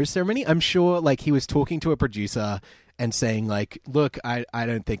the rose ceremony. I'm sure, like, he was talking to a producer and saying, like, look, I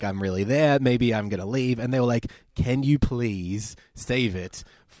don't think I'm really there. Maybe I'm going to leave. And they were like, can you please save it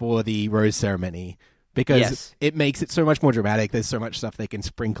for the rose ceremony? Because it makes it so much more dramatic. There's so much stuff they can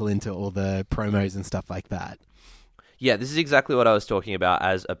sprinkle into all the promos and stuff like that. Yeah, this is exactly what I was talking about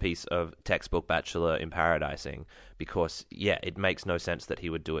as a piece of textbook Bachelor in Paradising. Because, yeah, it makes no sense that he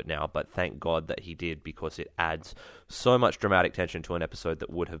would do it now, but thank God that he did, because it adds so much dramatic tension to an episode that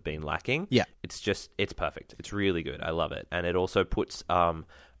would have been lacking. Yeah. It's perfect. It's really good. I love it. And it also puts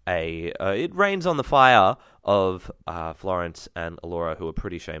it rains on the fire of Florence and Allura, who are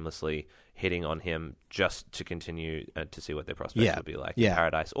pretty shamelessly hitting on him just to continue to see what their prospects would be like in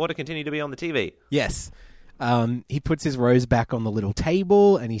Paradise, or to continue to be on the TV. Yes. He puts his rose back on the little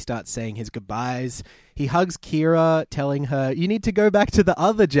table and he starts saying his goodbyes. He hugs Kira, telling her, you need to go back to the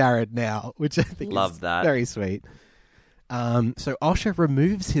other Jared now, which I think is very sweet. So Osher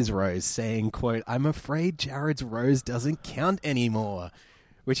removes his rose, saying, quote, I'm afraid Jared's rose doesn't count anymore,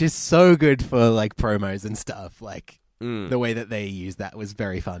 which is so good for like promos and stuff. Like the way that they use that was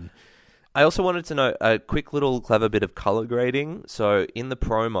very fun. I also wanted to know a quick little clever bit of color grading. So in the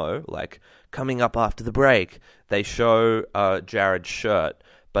promo, like coming up after the break, they show Jared's shirt,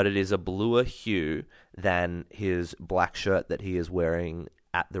 but it is a bluer hue than his black shirt that he is wearing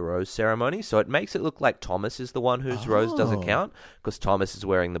at the rose ceremony. So it makes it look like Thomas is the one whose rose doesn't count, because Thomas is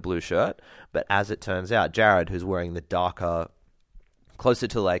wearing the blue shirt. But as it turns out, Jared, who's wearing the darker, closer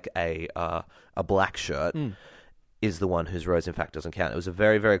to like a black shirt, is the one whose rose in fact doesn't count. It was a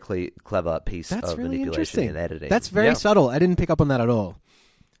very, very clever piece of manipulation and editing. That's very subtle. I didn't pick up on that at all.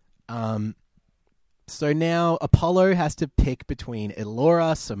 So now Apollo has to pick between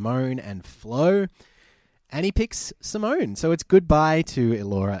Elora, Simone, and Flo. And he picks Simone. So it's goodbye to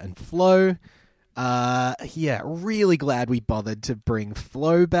Elora and Flo. Really glad we bothered to bring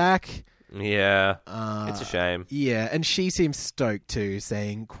Flo back. Yeah, it's a shame. Yeah, and she seems stoked too,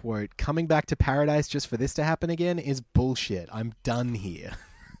 saying, quote, "Coming back to paradise just for this to happen again is bullshit. I'm done here."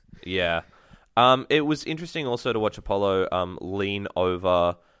 Yeah. It was interesting also to watch Apollo lean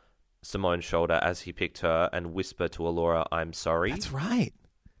over Simone's shoulder as he picked her and whisper to Elora, "I'm sorry." That's right.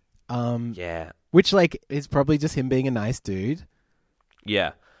 Yeah. Which, like, is probably just him being a nice dude.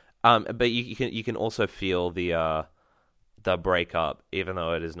 Yeah. But you can also feel the breakup, even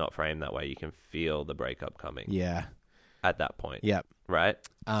though it is not framed that way. You can feel the breakup coming. Yeah. At that point. Yep. Right?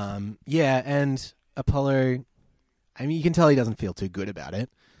 Yeah, and Apollo, I mean, you can tell he doesn't feel too good about it.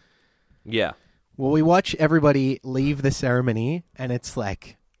 Yeah. Well, we watch everybody leave the ceremony, and it's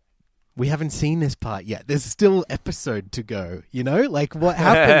like, we haven't seen this part yet. There's still episode to go, you know? Like, what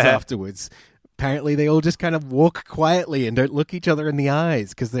happens afterwards? Apparently, they all just kind of walk quietly and don't look each other in the eyes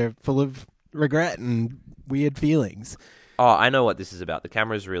because they're full of regret and weird feelings. Oh, I know what this is about. The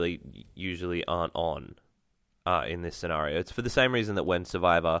cameras really usually aren't on in this scenario. It's for the same reason that when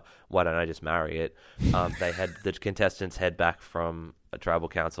Survivor, Why Don't I Just Marry It, they had the contestants head back from a tribal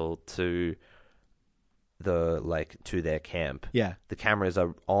council to their camp. Yeah. The cameras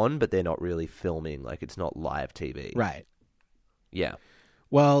are on, but they're not really filming. Like, it's not live TV. Right. Yeah.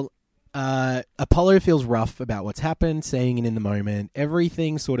 Well, Apollo feels rough about what's happened, saying it in the moment.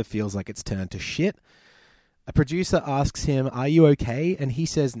 Everything sort of feels like it's turned to shit. A producer asks him, "Are you okay?" And he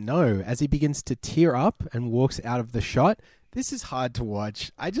says no, as he begins to tear up and walks out of the shot. This is hard to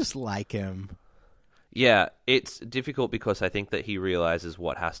watch. I just like him. Yeah, it's difficult because I think that he realizes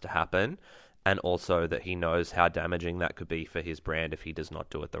what has to happen, and also that he knows how damaging that could be for his brand if he does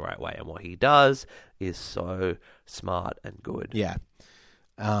not do it the right way. And what he does is so smart and good. Yeah.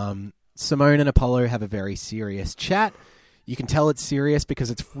 Simone and Apollo have a very serious chat. You can tell it's serious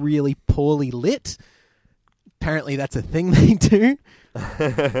because it's really poorly lit. Apparently that's a thing they do.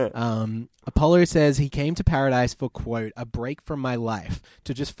 Apollo says he came to paradise for, quote, "a break from my life,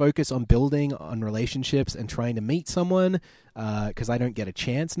 to just focus on building on relationships and trying to meet someone because I don't get a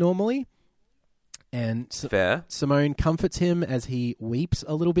chance normally." And Fair. Simone comforts him as he weeps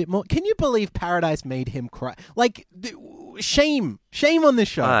a little bit more. Can you believe paradise made him cry? Like, shame on this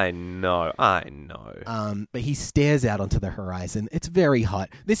show. I know. But he stares out onto the horizon. It's very hot.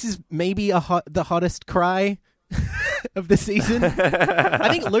 This is maybe the hottest cry of the season. I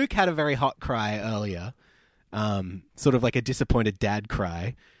think Luke had a very hot cry earlier, sort of like a disappointed dad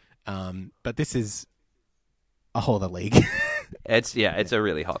cry. But this is a whole other league. It's a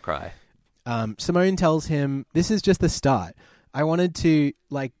really hot cry. Simone tells him, "This is just the start. I wanted to,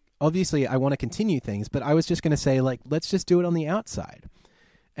 obviously I want to continue things, but I was just going to say, let's just do it on the outside."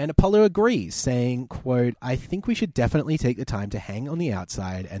 And Apollo agrees, saying, quote, "I think we should definitely take the time to hang on the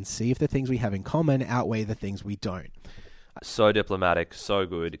outside and see if the things we have in common outweigh the things we don't." So diplomatic, so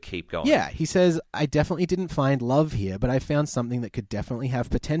good. Keep going. Yeah, he says, "I definitely didn't find love here, but I found something that could definitely have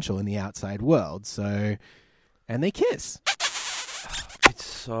potential in the outside world." So, and they kiss. It's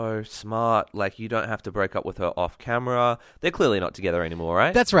so smart. Like, you don't have to break up with her off camera. They're clearly not together anymore,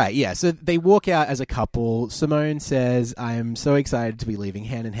 right? That's right, yeah. So they walk out as a couple. Simone says, "I'm so excited to be leaving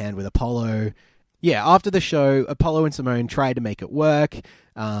hand in hand with Apollo." Yeah, after the show, Apollo and Simone tried to make it work,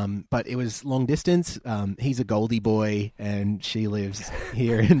 but it was long distance. He's a Goldie boy, and she lives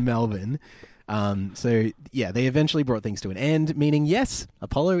here in Melbourne. So, yeah, they eventually brought things to an end, meaning, yes,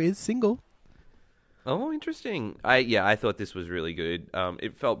 Apollo is single. Oh, interesting. I thought this was really good.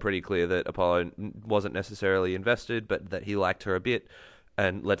 It felt pretty clear that Apollo wasn't necessarily invested, but that he liked her a bit,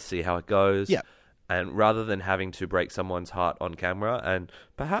 and let's see how it goes. Yeah. And rather than having to break someone's heart on camera and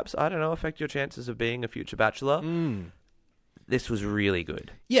perhaps, I don't know, affect your chances of being a future bachelor, this was really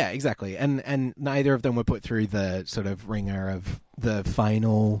good. Yeah, exactly. And neither of them were put through the sort of ringer of the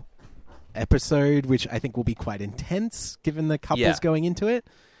final episode, which I think will be quite intense given the couples going into it.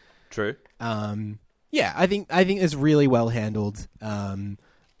 True. Yeah, I think it's really well handled.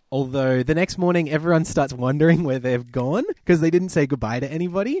 Although the next morning everyone starts wondering where they've gone because they didn't say goodbye to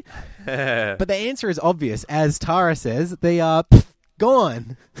anybody. But the answer is obvious. As Tara says, they are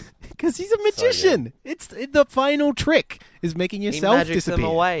gone because he's a magician. It's the final trick is making yourself he magics disappear. them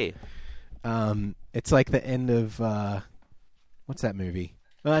away. It's like the end of what's that movie?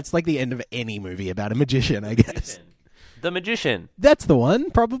 Well, it's like the end of any movie about a magician, I guess. The Magician. That's the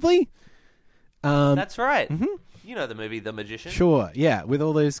one, probably. That's right. Mm-hmm. You know the movie The Magician? Sure, yeah, with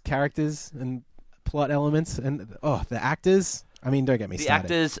all those characters and plot elements and the actors. I mean, don't get me The started.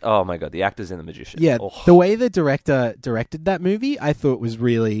 actors, oh my god, the actors in The Magician. Yeah, Oh. the way the director directed that movie, I thought was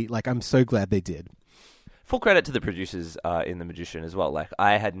really, like, I'm so glad they did. Full credit to the producers in The Magician as well. Like,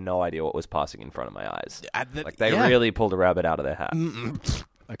 I had no idea what was passing in front of my eyes. Like, they really pulled a rabbit out of their hat.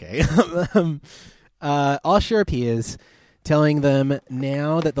 Okay. Usher appears, telling them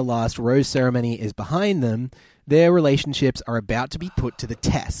now that the last rose ceremony is behind them, their relationships are about to be put to the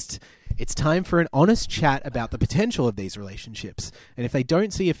test. It's time for an honest chat about the potential of these relationships, and if they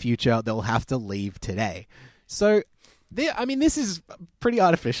don't see a future, they'll have to leave today. So, this is pretty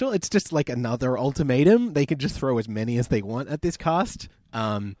artificial. It's just like another ultimatum. They can just throw as many as they want at this cast.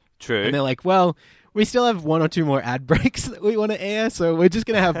 True. And they're like, well, we still have 1 or 2 more ad breaks that we want to air, so we're just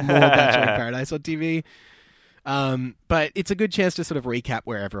going to have more Bachelor in Paradise on TV. But it's a good chance to sort of recap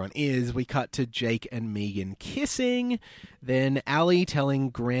where everyone is. We cut to Jake and Megan kissing, then Ali telling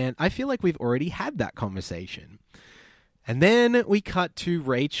Grant, I feel like we've already had that conversation. And then we cut to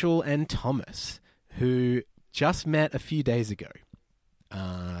Rachel and Thomas, who just met a few days ago.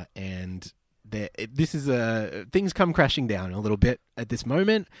 And this is things come crashing down a little bit at this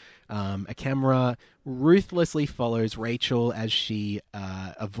moment. A camera ruthlessly follows Rachel as she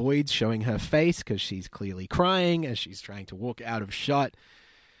avoids showing her face because she's clearly crying as she's trying to walk out of shot.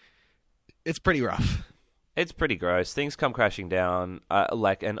 It's pretty rough. It's pretty gross. Things come crashing down,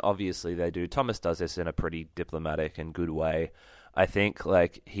 and obviously they do. Thomas does this in a pretty diplomatic and good way. I think,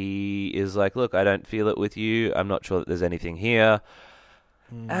 like, he is like, look, I don't feel it with you. I'm not sure that there's anything here.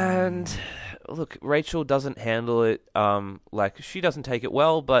 And look, Rachel doesn't handle it, she doesn't take it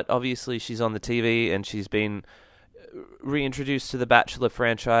well, but obviously she's on the TV and she's been reintroduced to the Bachelor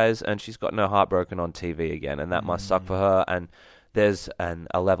franchise and she's gotten her heart broken on TV again, and that must suck for her. And there's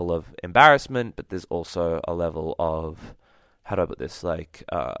a level of embarrassment, but there's also a level of, how do I put this, like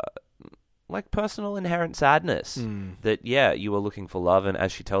personal inherent sadness that, you were looking for love. And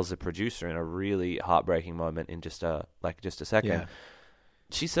as she tells the producer in a really heartbreaking moment in just a second,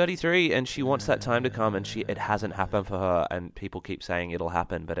 she's 33 and she wants that time to come, and it hasn't happened for her, and people keep saying it'll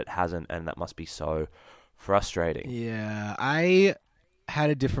happen, but it hasn't, and that must be so frustrating. Yeah, I had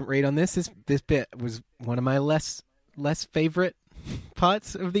a different read on this. This bit was one of my less favorite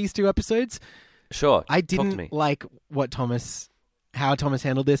parts of these 2 episodes. Sure, I talk to me. didn't like how Thomas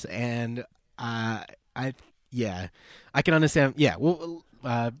handled this, and I can understand. Yeah, well,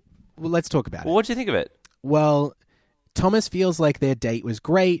 let's talk about it. Well, what do you think of it? Well, Thomas feels like their date was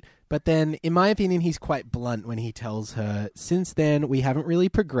great, but then, in my opinion, he's quite blunt when he tells her, since then, we haven't really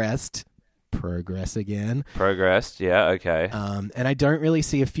progressed. Progress again. Progressed, yeah, okay. And I don't really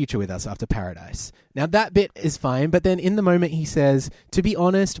see a future with us after Paradise. Now, that bit is fine, but then in the moment he says, to be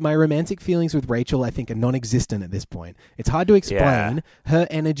honest, my romantic feelings with Rachel, I think, are non-existent at this point. It's hard to explain. Yeah. Her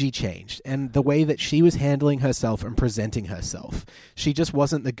energy changed, and the way that she was handling herself and presenting herself. She just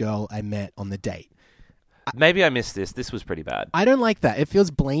wasn't the girl I met on the date. Maybe I missed this. This was pretty bad. I don't like that. It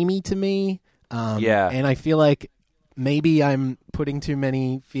feels blamey to me. And I feel like maybe I'm putting too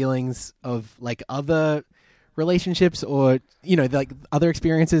many feelings of, like, other relationships or, like, other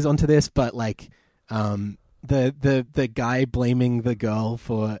experiences onto this, but, like, the guy blaming the girl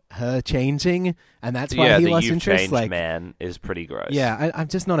for her changing, and that's why he lost interest. Changed, man, is pretty gross. Yeah, I'm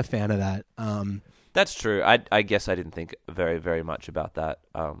just not a fan of that. That's true. I guess I didn't think very, very much about that.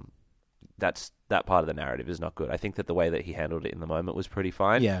 That part of the narrative is not good. I think that the way that he handled it in the moment was pretty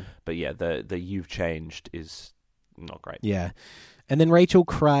fine. Yeah. But yeah, the you've changed is not great. Yeah. And then Rachel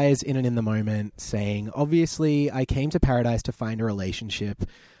cries in the moment, saying, obviously, I came to Paradise to find a relationship.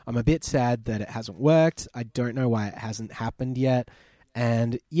 I'm a bit sad that it hasn't worked. I don't know why it hasn't happened yet.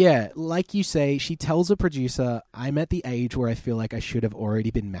 And yeah, like you say, she tells the producer, I'm at the age where I feel like I should have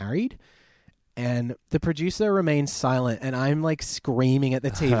already been married. And the producer remains silent, and I'm, like, screaming at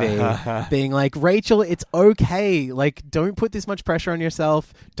the TV, being like, Rachel, it's okay. Like, don't put this much pressure on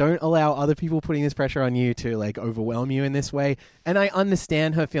yourself. Don't allow other people putting this pressure on you to, like, overwhelm you in this way. And I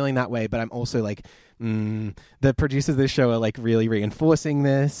understand her feeling that way, but I'm also like, the producers of this show are, like, really reinforcing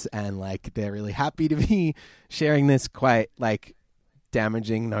this, and, like, they're really happy to be sharing this quite, like,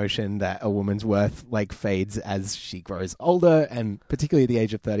 damaging notion that a woman's worth, like, fades as she grows older, and particularly at the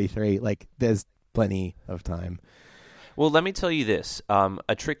age of 33, like, there's plenty of time. Well, let me tell you this.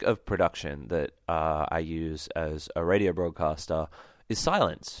 A trick of production that I use as a radio broadcaster is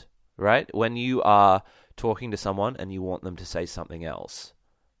silence, right? When you are talking to someone and you want them to say something else,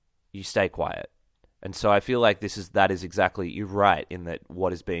 you stay quiet. And so I feel like that is exactly, you're right, in that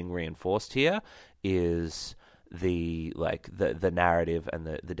what is being reinforced here is the narrative and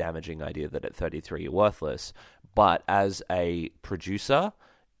the damaging idea that at 33 you're worthless. But as a producer,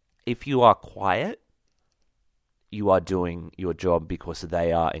 if you are quiet, you are doing your job because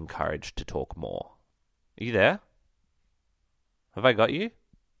they are encouraged to talk more. Are you there? Have I got you?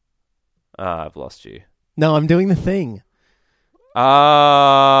 I've lost you. No, I'm doing the thing.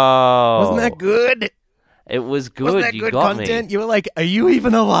 Oh. Wasn't that good? It was good. Wasn't that you good got content? me. You were like, are you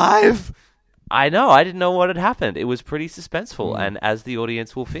even alive? I know. I didn't know what had happened. It was pretty suspenseful, and as the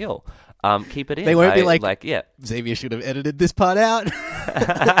audience will feel. Keep it in. They won't be like, yeah. Xavier should have edited this part out.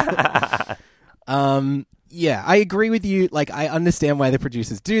 Yeah, I agree with you. Like, I understand why the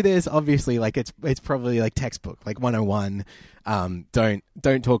producers do this. Obviously, like, it's probably like textbook, like 101.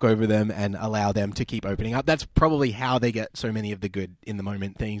 Don't talk over them and allow them to keep opening up. That's probably how they get so many of the good in the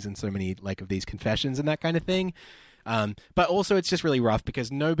moment things and so many like of these confessions and that kind of thing. But also it's just really rough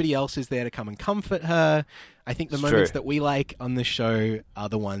because nobody else is there to come and comfort her. I think the moments that we like on the show are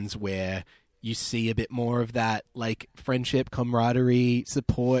the ones where you see a bit more of that, like, friendship, camaraderie,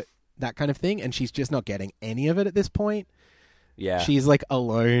 support, that kind of thing, and she's just not getting any of it at this point. Yeah. She's, like,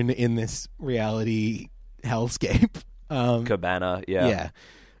 alone in this reality hellscape. Cabana, yeah.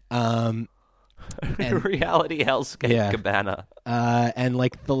 Yeah. Reality hellscape Cabana. And,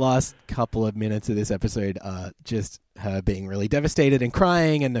 like, the last couple of minutes of this episode are just her being really devastated and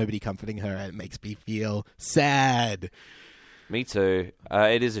crying and nobody comforting her. It makes me feel sad. Me too.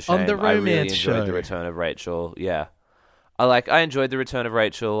 It is a shame. On the I really romance enjoyed show. the return of Rachel. Yeah. I enjoyed the return of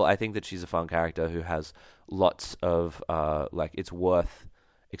Rachel. I think that she's a fun character who has lots of, it's worth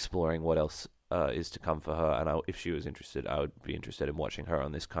exploring what else is to come for her. And if she was interested, I would be interested in watching her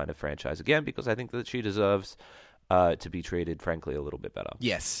on this kind of franchise again, because I think that she deserves to be treated, frankly, a little bit better.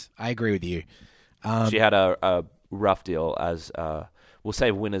 Yes, I agree with you. She had a rough deal, as we'll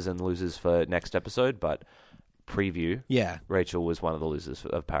save winners and losers for next episode, but preview. Yeah. Rachel was one of the losers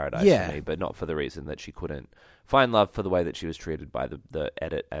of Paradise Yeah. for me, but not for the reason that she couldn't find love for the way that she was treated by the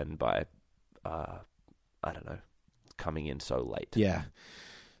edit and by, I don't know, coming in so late. Yeah.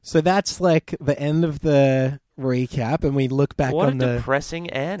 So that's like the end of the recap, and we look back What on a the depressing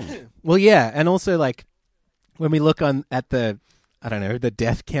end. Well, yeah, and also like when we look at the, I don't know, the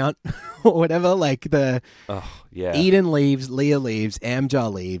death count or whatever, like the Eden leaves, Leah leaves,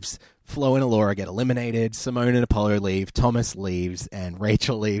 Amjar leaves, Flo and Alora get eliminated, Simone and Apollo leave, Thomas leaves, and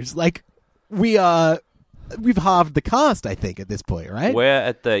Rachel leaves. Like we've halved the cast, I think, at this point, right?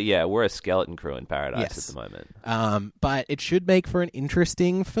 We're a skeleton crew in Paradise at the moment. But it should make for an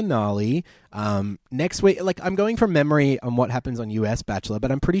interesting finale. Next week, like, I'm going from memory on what happens on US Bachelor,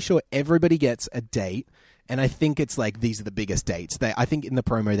 but I'm pretty sure everybody gets a date. And I think it's like, these are the biggest dates. I think in the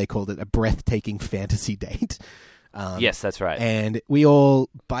promo they called it a breathtaking fantasy date. Yes, that's right. And we all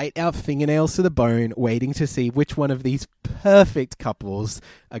bite our fingernails to the bone, waiting to see which one of these perfect couples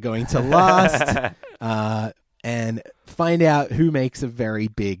are going to last, and find out who makes a very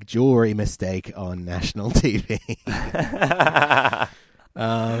big jewelry mistake on national TV.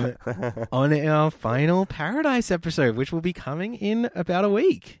 On our final Paradise episode, which will be coming in about a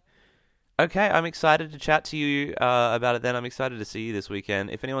week. Okay, I'm excited to chat to you about it then. I'm excited to see you this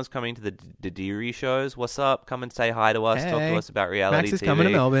weekend. If anyone's coming to the Dadiri shows, what's up? Come and say hi to us. Hey, talk to us about reality Max is TV. coming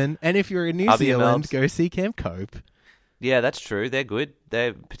to Melbourne. And if you're in New Zealand, go see Camp Cope. Yeah, that's true. They're good.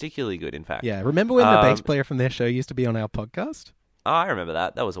 They're particularly good, in fact. Yeah, remember when the bass player from their show used to be on our podcast? Oh, I remember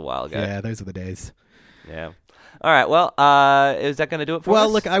that. That was a while ago. Yeah, those are the days. Yeah. All right, well, is that going to do it for us? Well,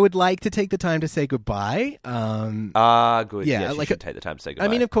 look, I would like to take the time to say goodbye. Good. Yeah, yes, you like, should take the time to say goodbye. I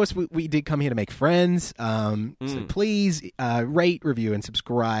mean, of course, we did come here to make friends. So please rate, review, and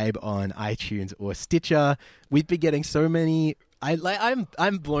subscribe on iTunes or Stitcher. We've been getting so many.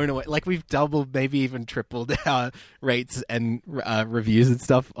 I'm blown away. Like, we've doubled, maybe even tripled our rates and reviews and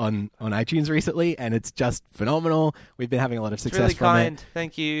stuff on iTunes recently, and it's just phenomenal. We've been having a lot of success really from kind. it.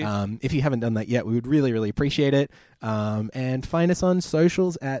 Thank you. If you haven't done that yet, we would really, really appreciate it. And find us on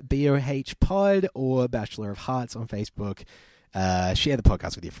socials at BOH Pod or Bachelor of Hearts on Facebook. Share the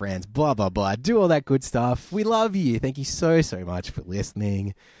podcast with your friends. Blah, blah, blah. Do all that good stuff. We love you. Thank you so, so much for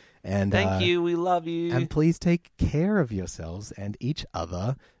listening. And thank you. We love you. And please take care of yourselves and each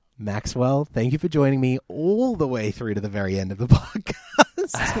other. Maxwell, thank you for joining me all the way through to the very end of the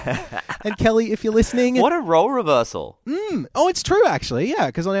podcast. And Kelly, if you're listening... What a role reversal. Oh, it's true, actually. Yeah,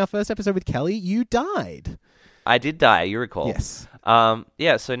 because on our first episode with Kelly, you died. I did die, you recall. Yes.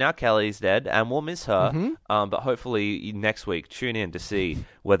 So now Kelly's dead, and we'll miss her. But hopefully next week, tune in to see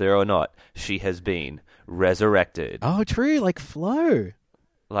whether or not she has been resurrected. Oh, true, like Flo.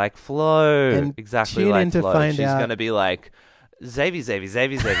 Like Flo. And exactly tune like in to Flo. find She's out- going to be like, Xavier.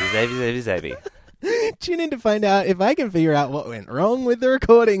 Tune in to find out if I can figure out what went wrong with the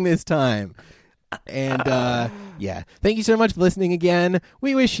recording this time. And, yeah. Thank you so much for listening again.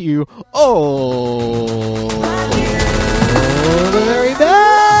 We wish you all the very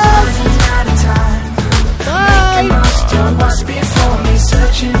best. Bye. Must before me,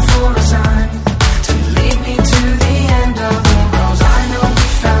 searching for a sign.